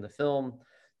you'll see in the film,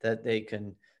 that they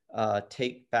can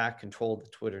take back control of the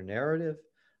Twitter narrative.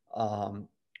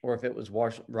 Or if it was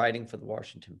writing for the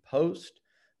Washington Post,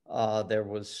 there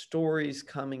was stories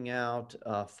coming out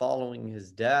following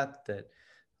his death that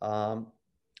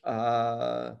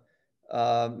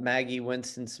Maggie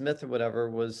Winston Smith or whatever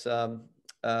was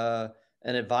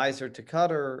an advisor to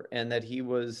Qatar, and that he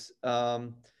was,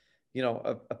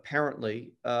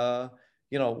 apparently,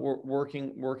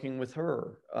 working with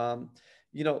her.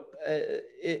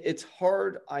 It's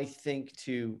hard, I think,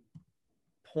 to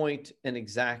point an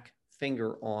exact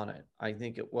finger on it. I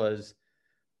think it was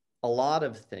a lot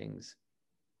of things,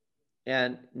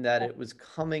 and that it was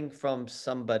coming from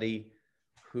somebody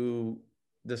who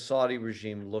the Saudi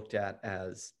regime looked at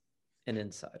as an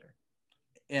insider.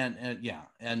 And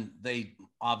they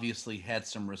obviously had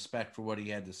some respect for what he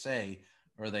had to say,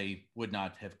 or they would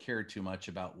not have cared too much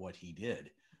about what he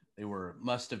did. They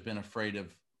must have been afraid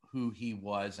of who he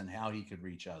was and how he could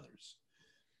reach others.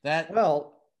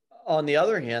 Well, on the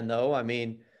other hand, though, I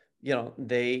mean,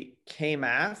 they came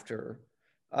after,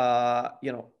 Omar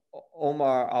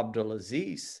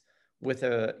Abdulaziz with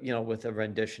a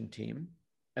rendition team,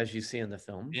 as you see in the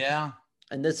film. Yeah.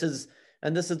 And this is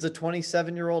a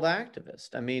 27-year-old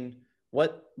activist. I mean,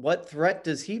 what threat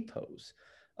does he pose?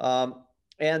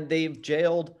 And they've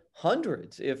jailed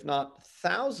hundreds, if not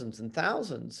thousands and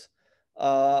thousands,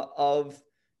 of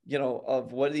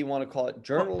what do you want to call it?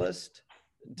 Journalists,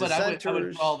 dissenters, I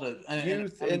would call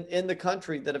youth in the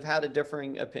country that have had a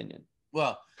differing opinion.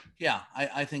 Well, yeah,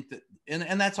 I think that,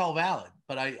 and that's all valid,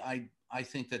 but I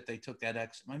think that they took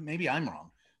that maybe I'm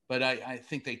wrong, but I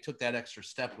think they took that extra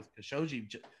step with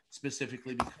Khashoggi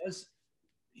specifically because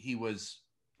he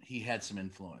had some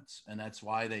influence, and that's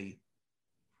why they,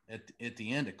 at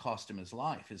the end, it cost him his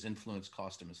life. His influence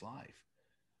cost him his life.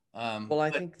 I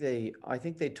think they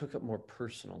took it more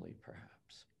personally,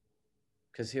 perhaps,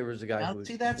 because here was a guy who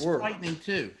that's frightening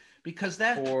too, because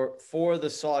that for the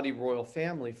Saudi royal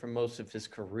family for most of his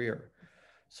career.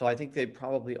 So I think they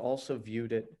probably also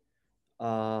viewed it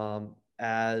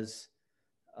as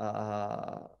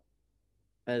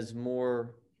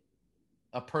more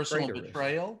a personal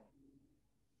betrayal.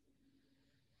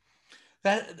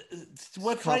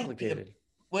 Complicated.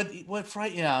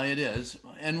 Yeah, it is.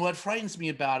 And what frightens me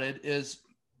about it is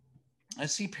I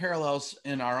see parallels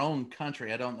in our own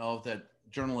country. I don't know that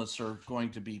journalists are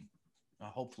going to be,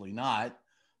 hopefully not,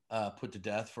 put to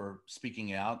death for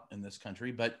speaking out in this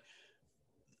country, but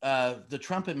the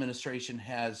Trump administration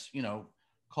has,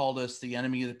 called us the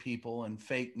enemy of the people and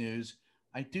fake news.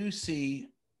 I do see,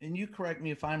 and you correct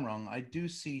me if I'm wrong, I do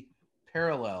see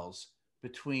parallels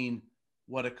between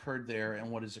what occurred there and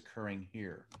what is occurring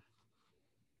here.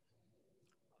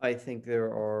 I think there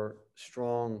are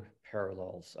strong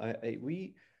parallels.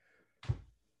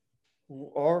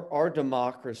 Our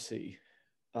democracy,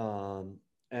 and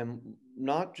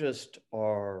not just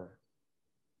our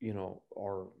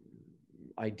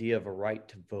idea of a right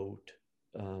to vote,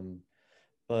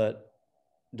 but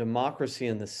democracy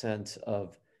in the sense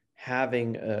of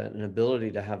having an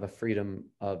ability to have a freedom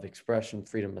of expression,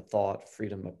 freedom of thought,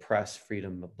 freedom of press,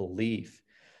 freedom of belief,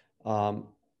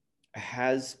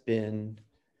 has been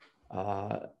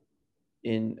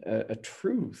in a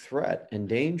true threat and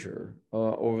danger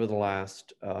over the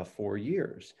last 4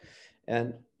 years.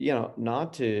 And,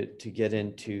 not to get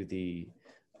into the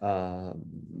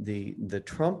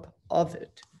Trump of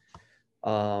it,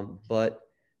 but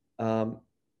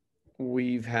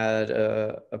we've had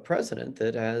a president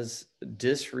that has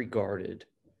disregarded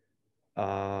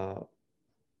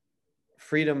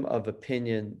freedom of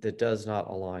opinion that does not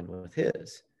align with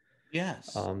his.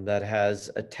 Yes. That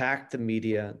has attacked the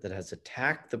media, that has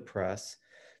attacked the press,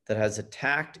 that has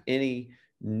attacked any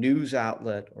news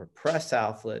outlet or press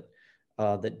outlet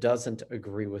that doesn't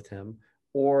agree with him,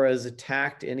 or has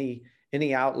attacked any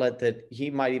outlet that he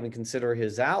might even consider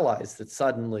his allies that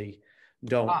suddenly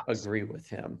don't agree with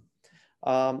him.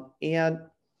 And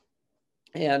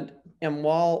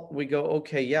while we go,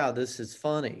 okay, yeah, this is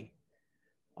funny,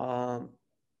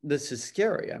 this is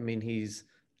scary. I mean, he's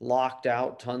locked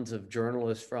out tons of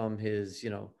journalists from his,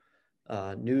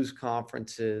 news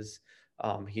conferences.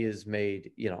 He has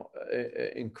made,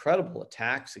 incredible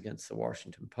attacks against the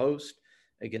Washington Post,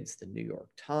 against the New York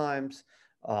Times,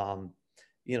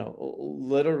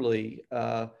 literally,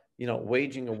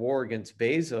 waging a war against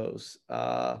Bezos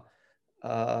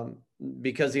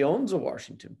because he owns the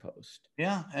Washington Post.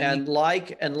 Yeah. And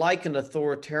like an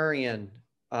authoritarian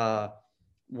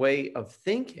way of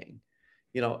thinking,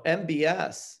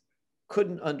 M.B.S.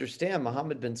 couldn't understand,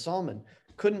 Mohammed bin Salman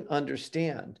couldn't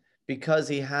understand, because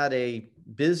he had a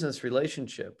business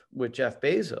relationship with Jeff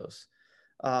Bezos.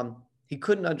 He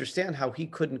couldn't understand how he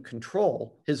couldn't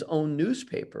control his own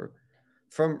newspaper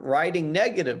from writing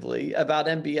negatively about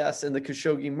M.B.S. and the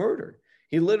Khashoggi murder.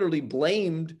 He literally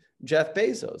blamed Jeff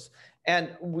Bezos. And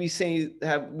we've seen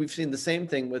the same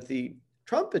thing with the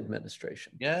Trump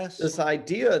administration. Yes. This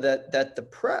idea that the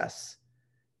press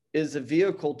is a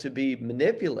vehicle to be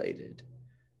manipulated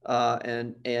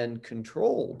and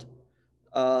controlled,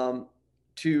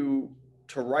 to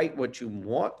write what you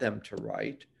want them to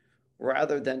write,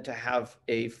 rather than to have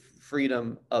a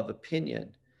freedom of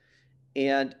opinion.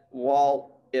 And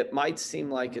while it might seem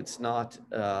like it's not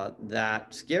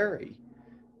that scary,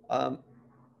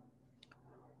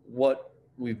 what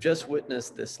we've just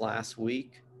witnessed this last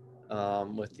week,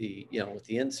 with the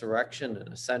insurrection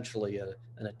and essentially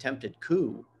an attempted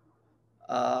coup,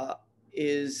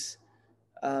 is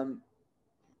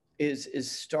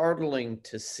startling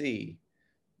to see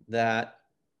that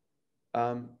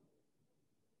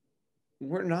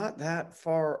we're not that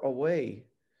far away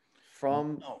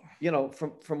from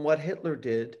from what Hitler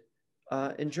did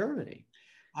in Germany.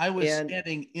 I was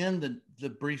standing in the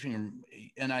briefing room,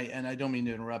 and I don't mean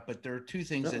to interrupt, but there are two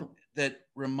things that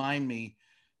remind me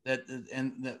that,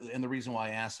 and the reason why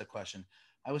I asked the question.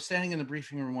 I was standing in the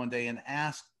briefing room one day and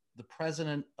asked the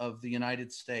President of the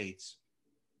United States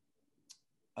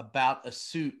about a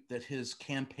suit that his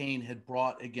campaign had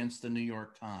brought against the New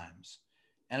York Times,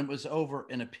 and it was over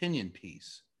an opinion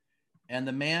piece. And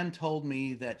the man told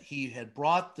me that he had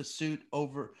brought the suit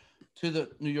over to the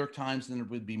New York Times, and there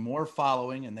would be more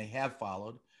following, and they have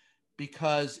followed,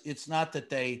 because it's not that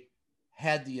they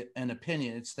had an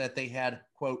opinion, it's that they had,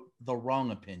 quote, the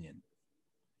wrong opinion.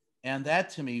 And that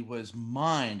to me was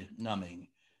mind numbing.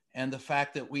 And the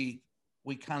fact that we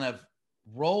kind of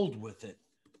rolled with it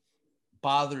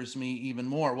bothers me even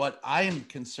more. What I am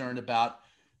concerned about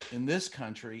in this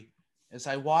country is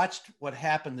I watched what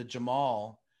happened to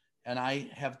Jamal, and I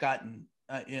have gotten,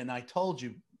 and I told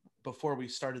you before we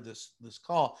started this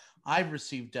call, I've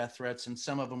received death threats, and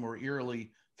some of them were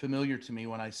eerily familiar to me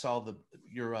when I saw the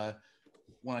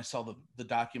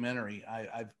documentary.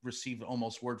 I've received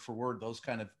almost word for word those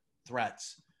kind of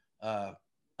threats,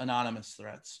 anonymous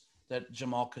threats that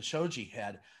Jamal Khashoggi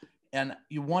had. And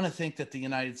you want to think that the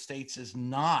United States is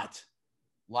not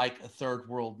like a third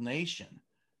world nation.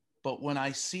 But when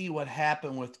I see what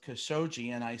happened with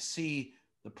Khashoggi, and I see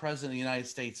the president of the United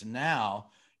States now,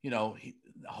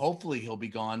 hopefully he'll be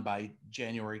gone by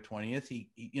January 20th. He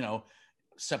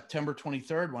September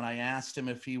 23rd, when I asked him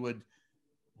if he would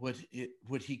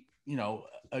he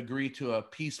agree to a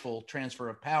peaceful transfer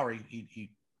of power,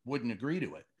 he wouldn't agree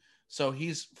to it. So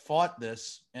he's fought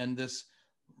this, and this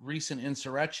recent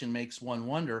insurrection makes one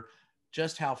wonder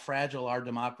just how fragile our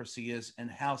democracy is and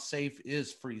how safe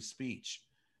is free speech.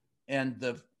 And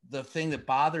the thing that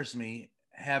bothers me,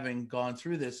 having gone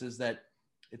through this, is that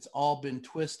it's all been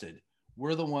twisted.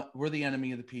 We're the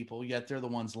enemy of the people, yet they're the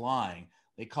ones lying.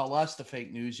 They call us the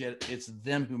fake news, yet it's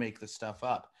them who make the stuff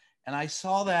up. And I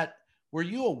saw that. Were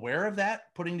you aware of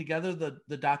that, putting together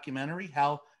the documentary,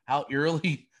 how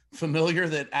eerily familiar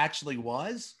that actually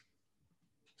was?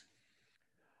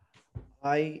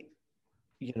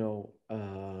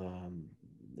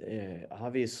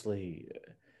 Obviously,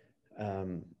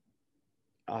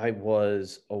 I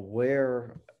was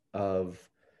aware of,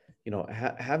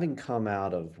 having come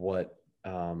out of what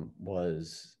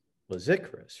was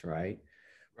Icarus, right?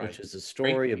 Which is a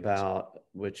story about,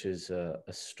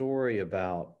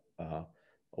 a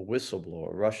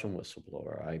whistleblower, a Russian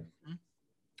whistleblower.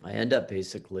 I end up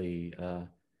basically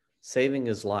saving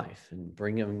his life and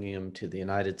bringing him to the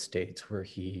United States, where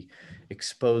he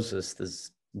exposes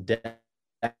this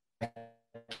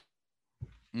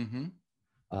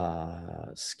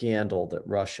scandal that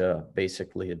Russia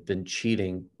basically had been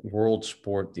cheating world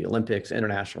sport, the Olympics,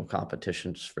 international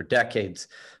competitions for decades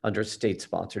under a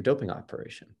state-sponsored doping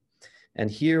operation.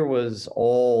 And here was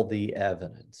all the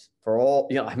evidence for all,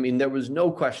 there was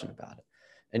no question about it.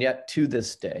 And yet to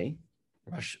this day,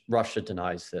 Russia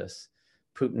denies this.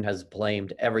 Putin has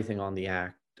blamed everything on the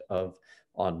act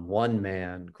on one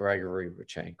man, Grigory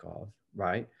Rodchenkov,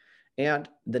 right? And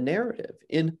the narrative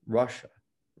in Russia,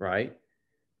 right?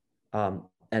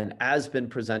 And as been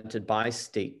presented by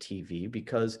state TV,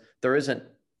 because there isn't,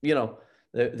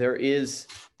 there is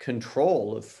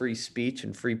control of free speech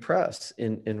and free press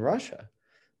in Russia.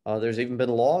 There's even been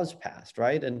laws passed,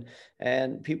 right?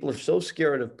 And people are so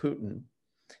scared of Putin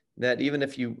that even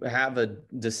if you have a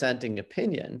dissenting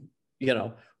opinion,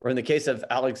 or in the case of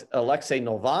Alexei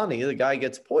Navalny, the guy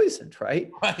gets poisoned, right?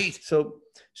 Right. So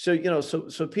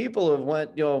people have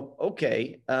went,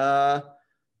 okay,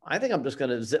 I think I'm just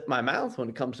going to zip my mouth when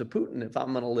it comes to Putin if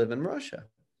I'm going to live in Russia.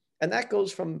 And that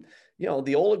goes from,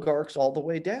 the oligarchs all the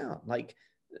way down. Like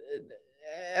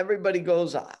everybody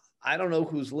goes, I don't know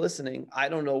who's listening. I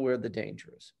don't know where the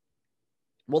danger is.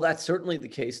 Well, that's certainly the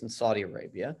case in Saudi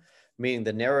Arabia, meaning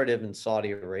the narrative in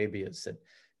Saudi Arabia is that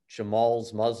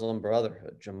Jamal's Muslim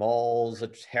Brotherhood, Jamal's a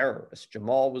terrorist,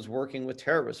 Jamal was working with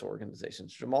terrorist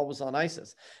organizations, Jamal was on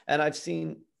ISIS. And I've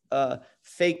seen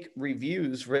fake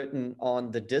reviews written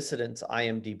on the Dissidents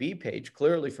IMDb page,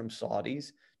 clearly from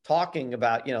Saudis, talking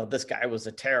about, this guy was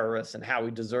a terrorist and how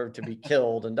he deserved to be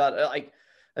killed. And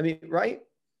right?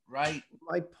 Right.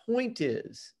 My point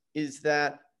is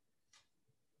that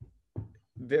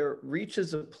there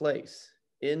reaches a place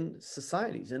in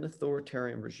societies, in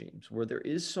authoritarian regimes, where there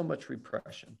is so much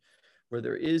repression, where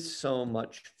there is so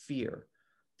much fear,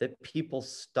 that people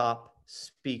stop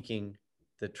speaking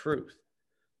the truth.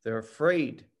 They're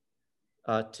afraid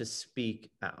to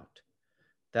speak out.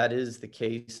 That is the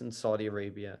case in Saudi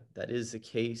Arabia. That is the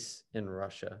case in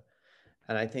Russia.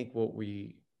 And I think what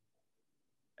we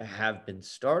have been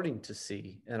starting to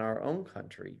see in our own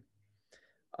country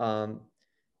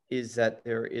is that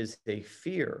there is a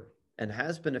fear, and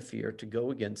has been a fear, to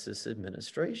go against this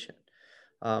administration.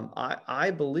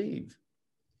 I believe,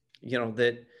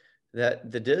 that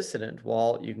the Dissident,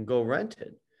 while you can go rent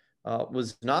it,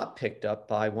 was not picked up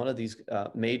by one of these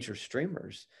major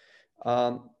streamers,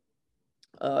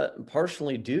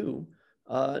 partially due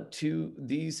to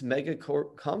these mega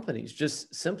companies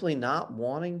just simply not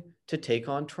wanting to take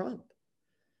on Trump.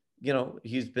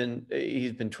 He's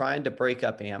been trying to break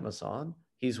up Amazon.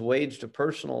 He's waged a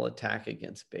personal attack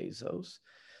against Bezos,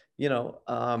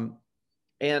 and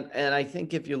I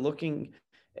think if you're looking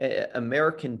at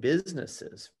American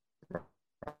businesses,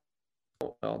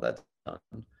 well, that's done.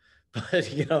 But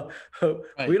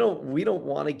Right. we don't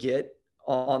want to get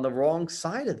on the wrong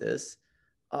side of this,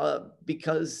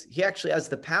 because he actually has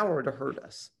the power to hurt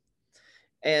us.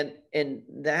 And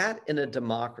that, in a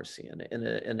democracy,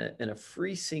 in a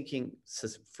free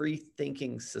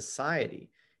thinking society,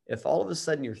 if all of a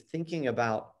sudden you're thinking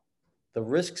about the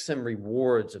risks and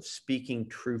rewards of speaking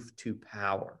truth to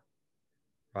power,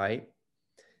 right?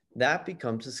 That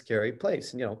becomes a scary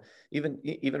place. And,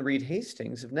 even Reed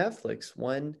Hastings of Netflix,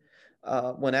 when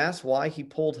asked why he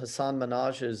pulled Hassan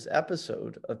Minaj's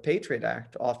episode of Patriot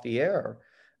Act off the air,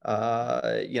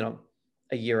 a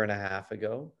year and a half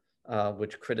ago,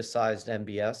 which criticized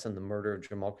M.B.S. and the murder of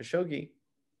Jamal Khashoggi,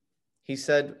 he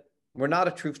said, "We're not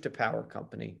a truth to power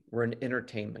company. We're an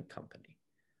entertainment company."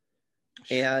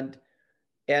 And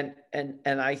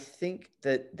I think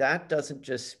that doesn't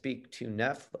just speak to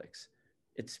Netflix.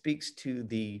 It speaks to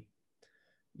the,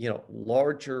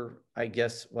 larger, I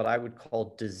guess, what I would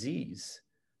call disease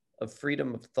of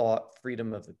freedom of thought,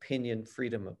 freedom of opinion,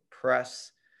 freedom of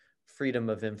press, freedom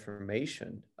of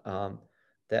information,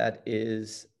 that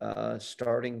is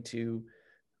starting to,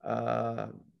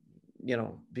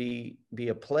 be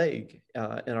a plague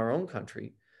in our own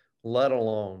country, let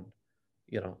alone,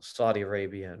 Saudi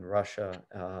Arabia and Russia,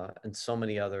 and so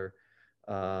many other,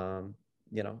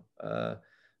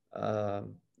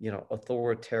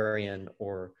 authoritarian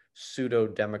or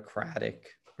pseudo-democratic,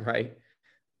 right,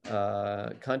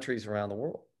 countries around the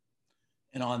world.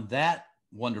 And on that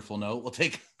wonderful note, we'll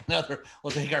take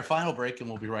our final break, and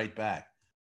we'll be right back.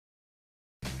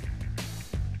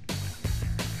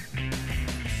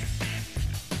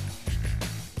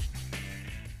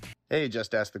 Hey,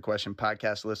 Just Ask the Question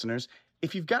podcast listeners.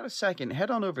 If you've got a second, head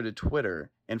on over to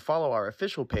Twitter and follow our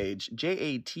official page,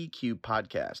 JATQ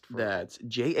Podcast. That's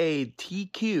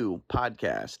JATQ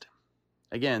Podcast.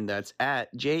 Again, that's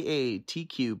at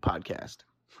JATQ Podcast.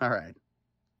 All right.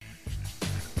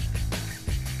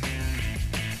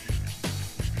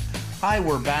 Hi,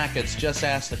 we're back. It's Just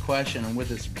Ask the Question, and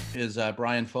with us is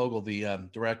Bryan Fogel, the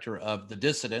director of The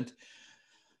Dissident.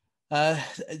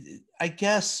 I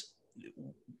guess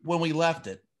when we left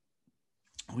it,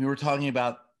 we were talking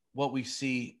about what we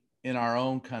see in our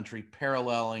own country,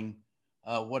 paralleling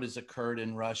what has occurred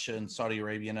in Russia and Saudi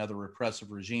Arabia and other repressive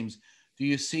regimes. Do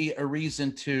you see a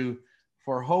reason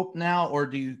for hope now, or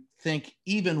do you think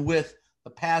even with the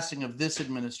passing of this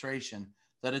administration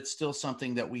that it's still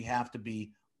something that we have to be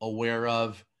aware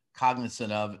of,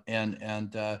 cognizant of, and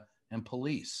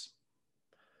police?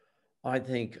 I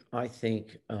think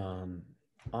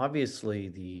obviously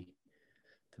the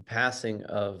passing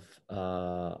of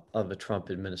the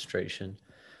Trump administration,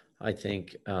 I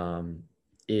think,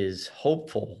 is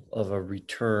hopeful of a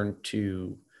return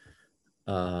to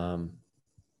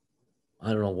I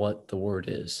don't know what the word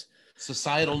is.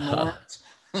 Societal norms.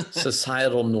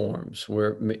 Societal norms,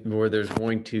 where there's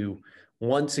going to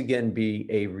once again be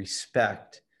a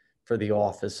respect for the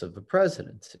office of the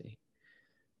presidency.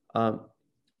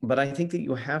 But I think that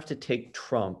you have to take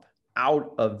Trump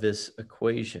out of this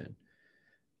equation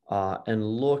and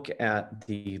look at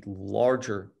the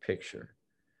larger picture.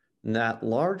 And that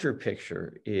larger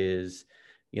picture is,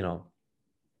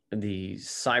 the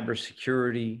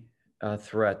cybersecurity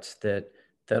threats that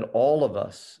all of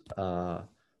us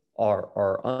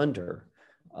are under,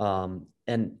 and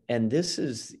this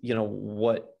is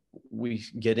what we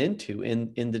get into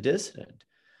in the dissident.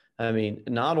 I mean,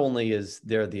 not only is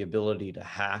there the ability to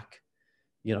hack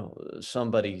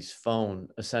somebody's phone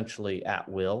essentially at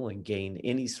will and gain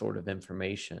any sort of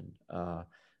information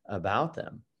about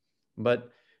them,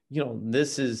 but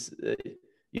this is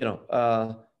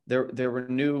there were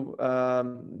new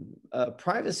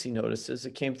privacy notices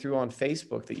that came through on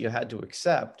Facebook that you had to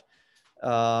accept,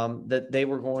 that they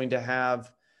were going to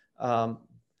have, that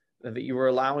you were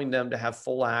allowing them to have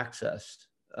full access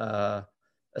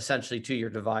essentially to your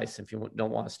device. If you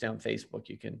don't want to stay on Facebook,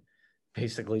 you can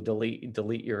basically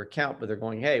delete your account, but they're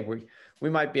going, hey, we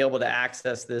might be able to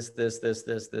access this.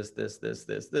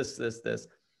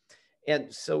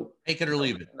 And so take it or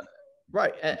leave it.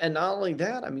 Right. And not only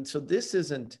that, I mean, so this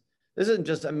isn't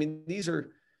just, I mean, these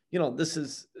are, this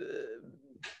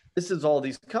is all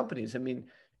these companies. I mean,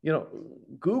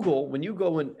 Google, when you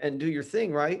go and do your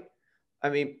thing, right? I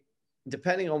mean,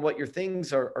 depending on what your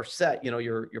things are set,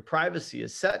 your privacy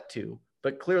is set to,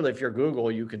 but clearly if you're Google,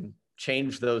 you can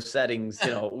change those settings,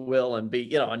 will and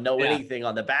be, and know anything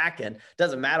on the back end.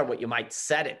 Doesn't matter what you might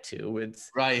set it to.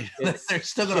 It's right. They're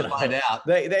still going to find out.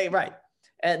 They right.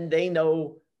 And they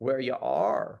know where you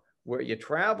are, where you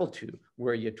traveled to,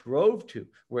 where you drove to,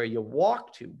 where you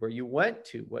walked to, where you went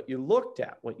to, what you looked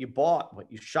at, what you bought,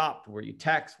 what you shopped, where you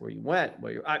text, where you went,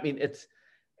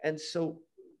 and so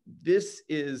this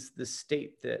is the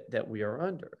state that we are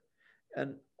under.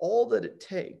 And all that it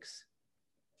takes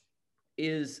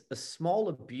is a small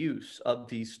abuse of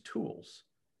these tools,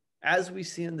 as we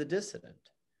see in the dissident,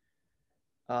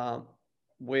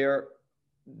 where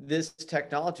this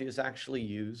technology is actually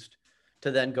used to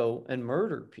then go and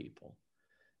murder people.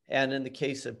 And in the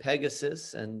case of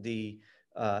Pegasus and the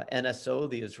NSO,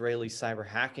 the Israeli cyber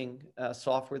hacking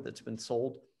software that's been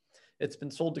sold, it's been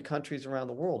sold to countries around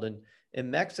the world. And in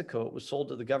Mexico, it was sold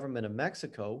to the government of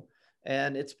Mexico,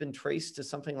 and it's been traced to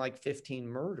something like 15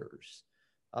 murders.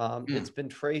 It's been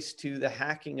traced to the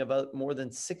hacking of more than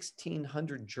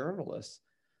 1,600 journalists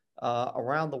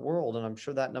around the world. And I'm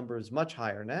sure that number is much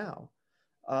higher now,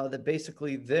 that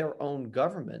basically their own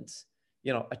governments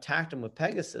attacked them with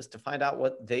Pegasus to find out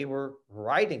what they were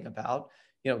writing about.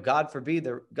 God forbid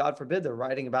they're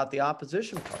writing about the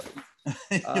opposition party.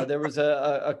 There was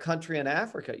a country in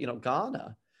Africa,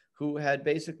 Ghana, who had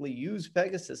basically used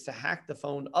Pegasus to hack the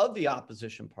phone of the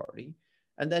opposition party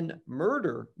and then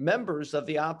murder members of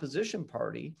the opposition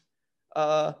party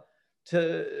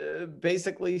to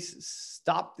basically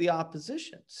stop the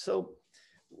opposition. So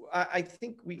I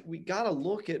think we got to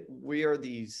look at where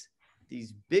these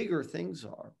bigger things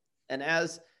are. And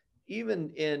as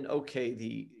even in,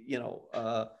 the,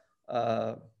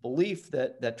 belief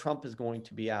that Trump is going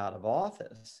to be out of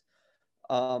office,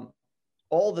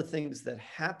 all the things that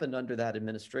happened under that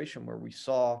administration, where we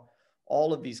saw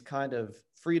all of these kind of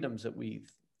freedoms that we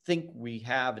think we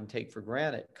have and take for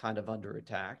granted kind of under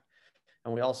attack.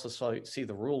 And we also see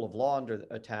the rule of law under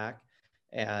attack,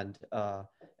 and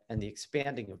the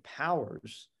expanding of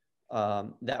powers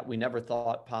that we never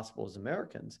thought possible as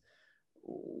Americans.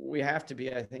 We have to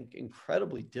be, I think,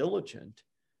 incredibly diligent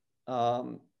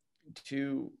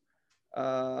to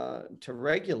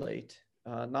regulate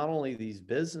not only these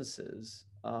businesses,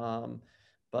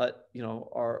 but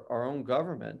our own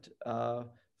government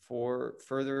for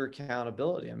further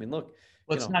accountability. I mean, look,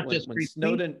 it's not just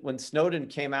when Snowden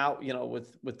came out,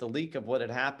 with the leak of what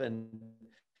had happened,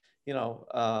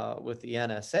 with the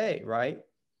NSA, right?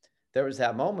 There was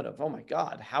that moment of, oh my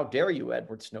God, how dare you,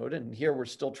 Edward Snowden? And here we're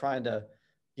still trying to,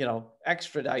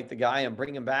 extradite the guy and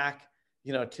bring him back,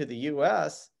 to the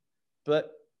US.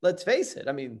 But let's face it,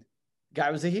 I mean, guy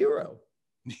was a hero.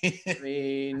 I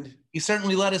mean, he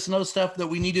certainly let us know stuff that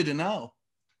we needed to know.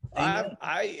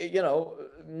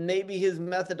 Maybe his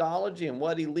methodology and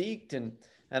what he leaked, and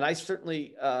I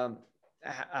certainly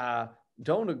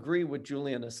don't agree with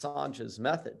Julian Assange's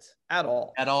methods at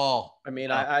all. At all. I mean,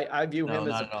 no. I view him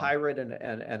as a pirate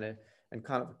and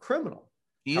kind of a criminal.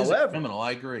 He is a criminal.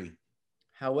 I agree.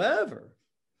 However,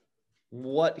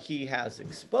 what he has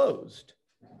exposed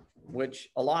which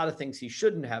a lot of things he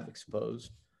shouldn't have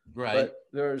exposed. Right. But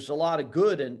there's a lot of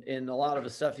good in a lot of the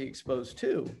stuff he exposed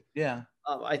too. Yeah.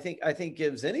 I think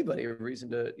gives anybody a reason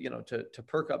to, to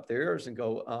perk up their ears and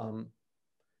go,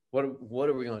 what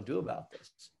are we going to do about this?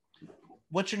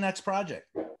 What's your next project?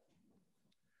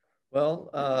 Well,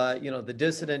 The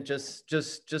Dissident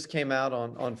just came out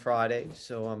on Friday,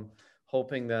 so I'm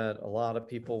hoping that a lot of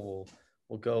people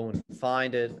will go and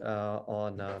find it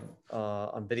on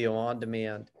video on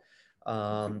demand.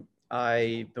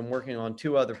 I've been working on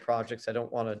two other projects I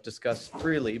don't want to discuss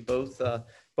freely, both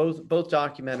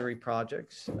documentary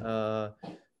projects, both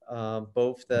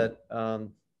that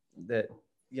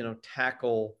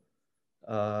tackle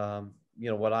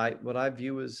what I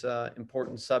view as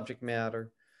important subject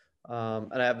matter.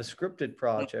 And I have a scripted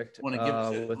project. Want to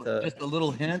give just a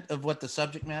little hint of what the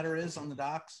subject matter is on the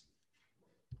docs?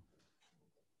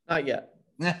 Not yet.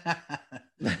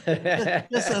 I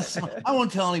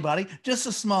won't tell anybody. Just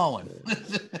a small one.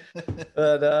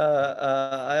 But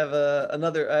I have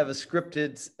a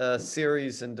scripted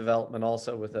series in development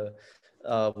also with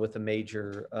a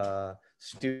major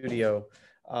studio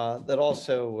that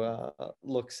also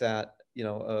looks at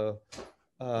a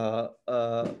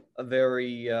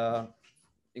very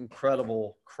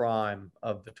incredible crime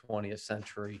of the 20th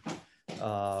century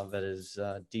that is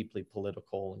deeply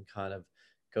political and kind of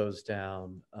goes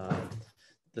down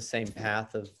the same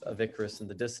path of Icarus and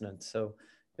the Dissonance. So,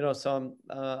 so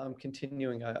I'm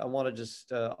continuing. I want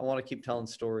to keep telling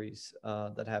stories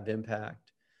that have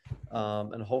impact,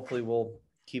 and hopefully we'll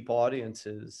keep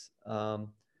audiences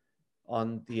on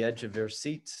the edge of their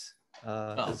seats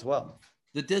as well.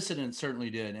 The Dissident certainly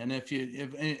did, and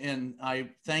and I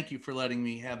thank you for letting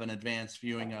me have an advanced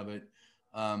viewing of it.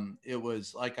 It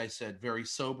was, like I said, very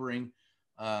sobering,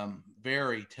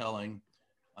 very telling.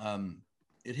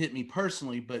 It hit me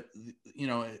personally, but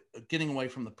getting away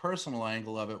from the personal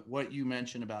angle of it, what you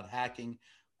mentioned about hacking,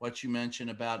 what you mentioned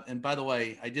about, and by the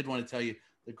way, I did want to tell you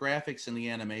the graphics and the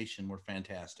animation were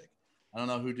fantastic. I don't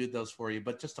know who did those for you,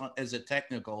 but just as a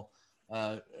technical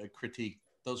critique,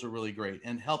 those are really great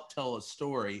and help tell a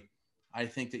story I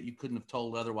think that you couldn't have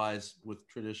told otherwise with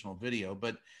traditional video.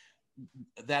 But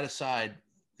that aside,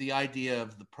 the idea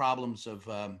of the problems of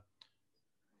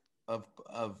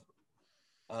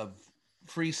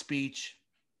free speech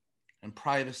and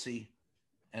privacy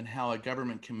and how a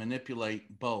government can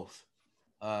manipulate both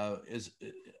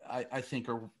I think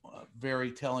are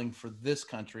very telling for this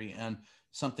country and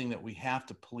something that we have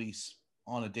to police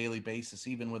on a daily basis,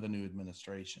 even with a new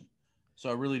administration. So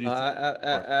I really do.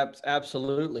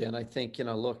 Absolutely. And I think,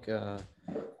 look,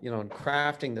 in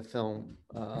crafting the film,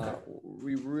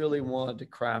 we really wanted to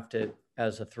craft it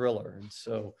as a thriller. And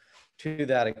so to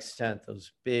that extent,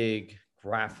 those big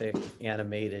graphic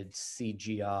animated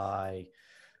CGI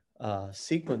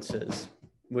sequences,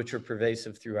 which are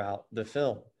pervasive throughout the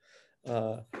film,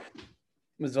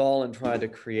 was all in trying to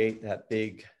create that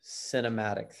big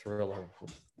cinematic thriller.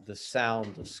 The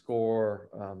sound, the score,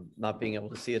 not being able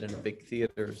to see it in a big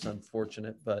theater is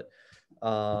unfortunate, but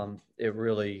it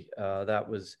really, that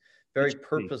was very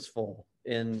purposeful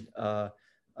in the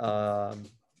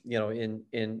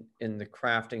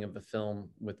crafting of the film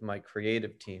with my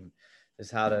creative team,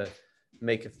 is how to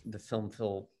make the film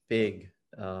feel big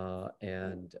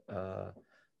and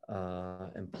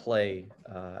play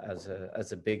as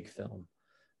a big film.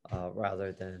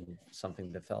 Rather than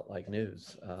something that felt like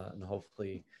news, and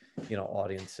hopefully,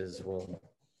 audiences will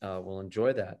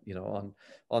enjoy that.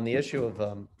 On the issue of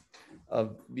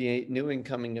the new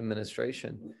incoming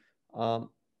administration,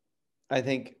 I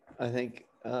think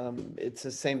it's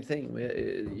the same thing.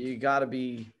 You got to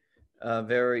be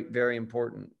very, very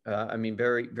important.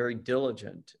 Very, very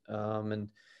diligent, and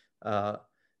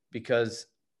because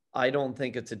I don't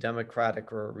think it's a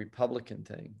Democratic or a Republican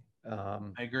thing. I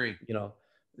agree.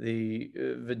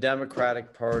 The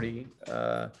Democratic Party,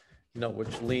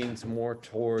 which leans more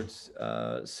towards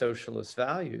socialist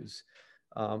values,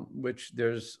 which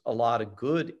there's a lot of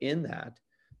good in that.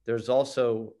 There's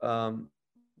also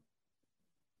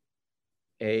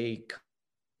if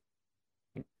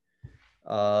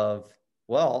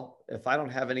I don't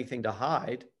have anything to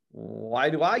hide, why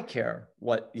do I care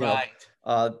what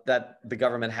that the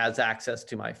government has access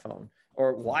to my phone?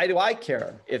 Or why do I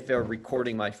care if they're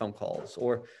recording my phone calls?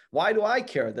 Or why do I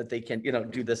care that they can,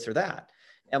 do this or that?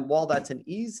 And while that's an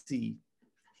easy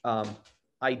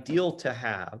ideal to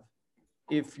have,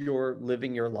 if you're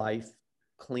living your life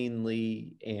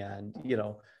cleanly and,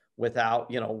 without,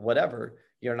 whatever,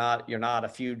 you're not a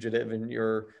fugitive, and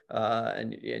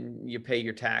and you pay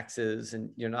your taxes, and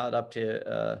you're not up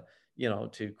to,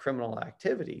 to criminal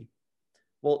activity.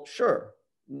 Well, sure.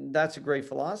 that's a great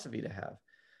philosophy to have.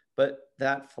 But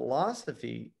that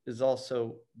philosophy is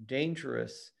also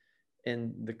dangerous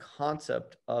in the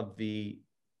concept of the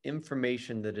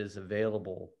information that is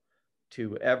available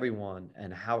to everyone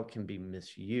and how it can be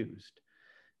misused.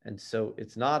 And so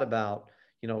it's not about,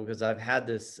 because I've had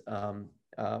this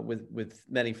with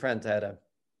many friends. I had a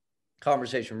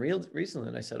conversation recently,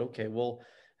 and I said, okay, well,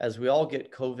 as we all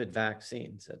get COVID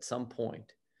vaccines at some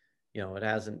point, it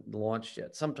hasn't launched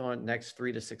yet, sometime next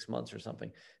 3 to 6 months or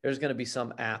something, there's going to be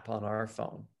some app on our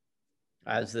phone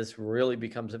as this really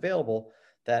becomes available,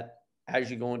 that as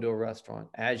you go into a restaurant,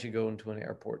 as you go into an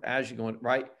airport, as you go in,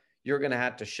 right, you're going to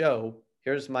have to show,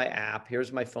 here's my app,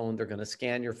 here's my phone. They're going to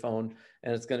scan your phone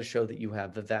and it's going to show that you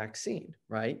have the vaccine,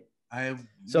 right?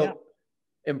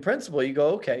 In principle, you go,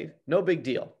 okay, no big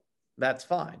deal. That's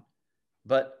fine.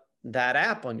 But that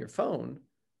app on your phone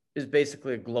is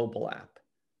basically a global app.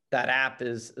 That app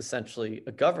is essentially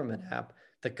a government app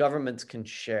that governments can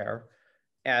share.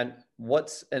 And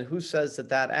who says that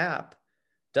that app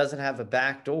doesn't have a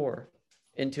backdoor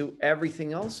into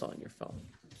everything else on your phone?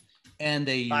 And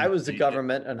I was the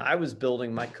government and I was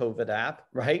building my COVID app,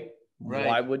 right?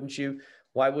 Why wouldn't you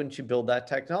build that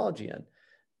technology in?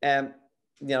 And,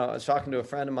 I was talking to a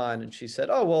friend of mine and she said,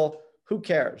 oh, well, who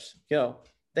cares?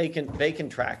 They can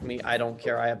track me. I don't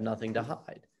care. I have nothing to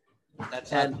hide.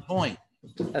 That's not the point.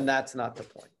 And that's not the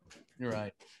point. You're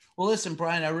right. Well, listen,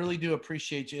 Bryan, I really do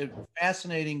appreciate you.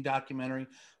 Fascinating documentary.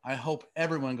 I hope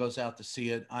everyone goes out to see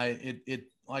it. It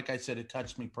like I said, it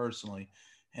touched me personally.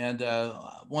 And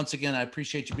once again, I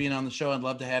appreciate you being on the show. I'd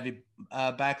love to have you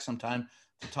back sometime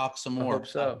to talk some more. I hope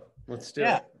so. Let's do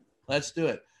it. Let's do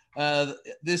it.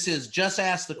 This is Just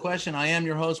Ask the Question. I am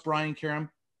your host, Bryan Kiram.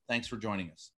 Thanks for joining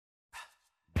us.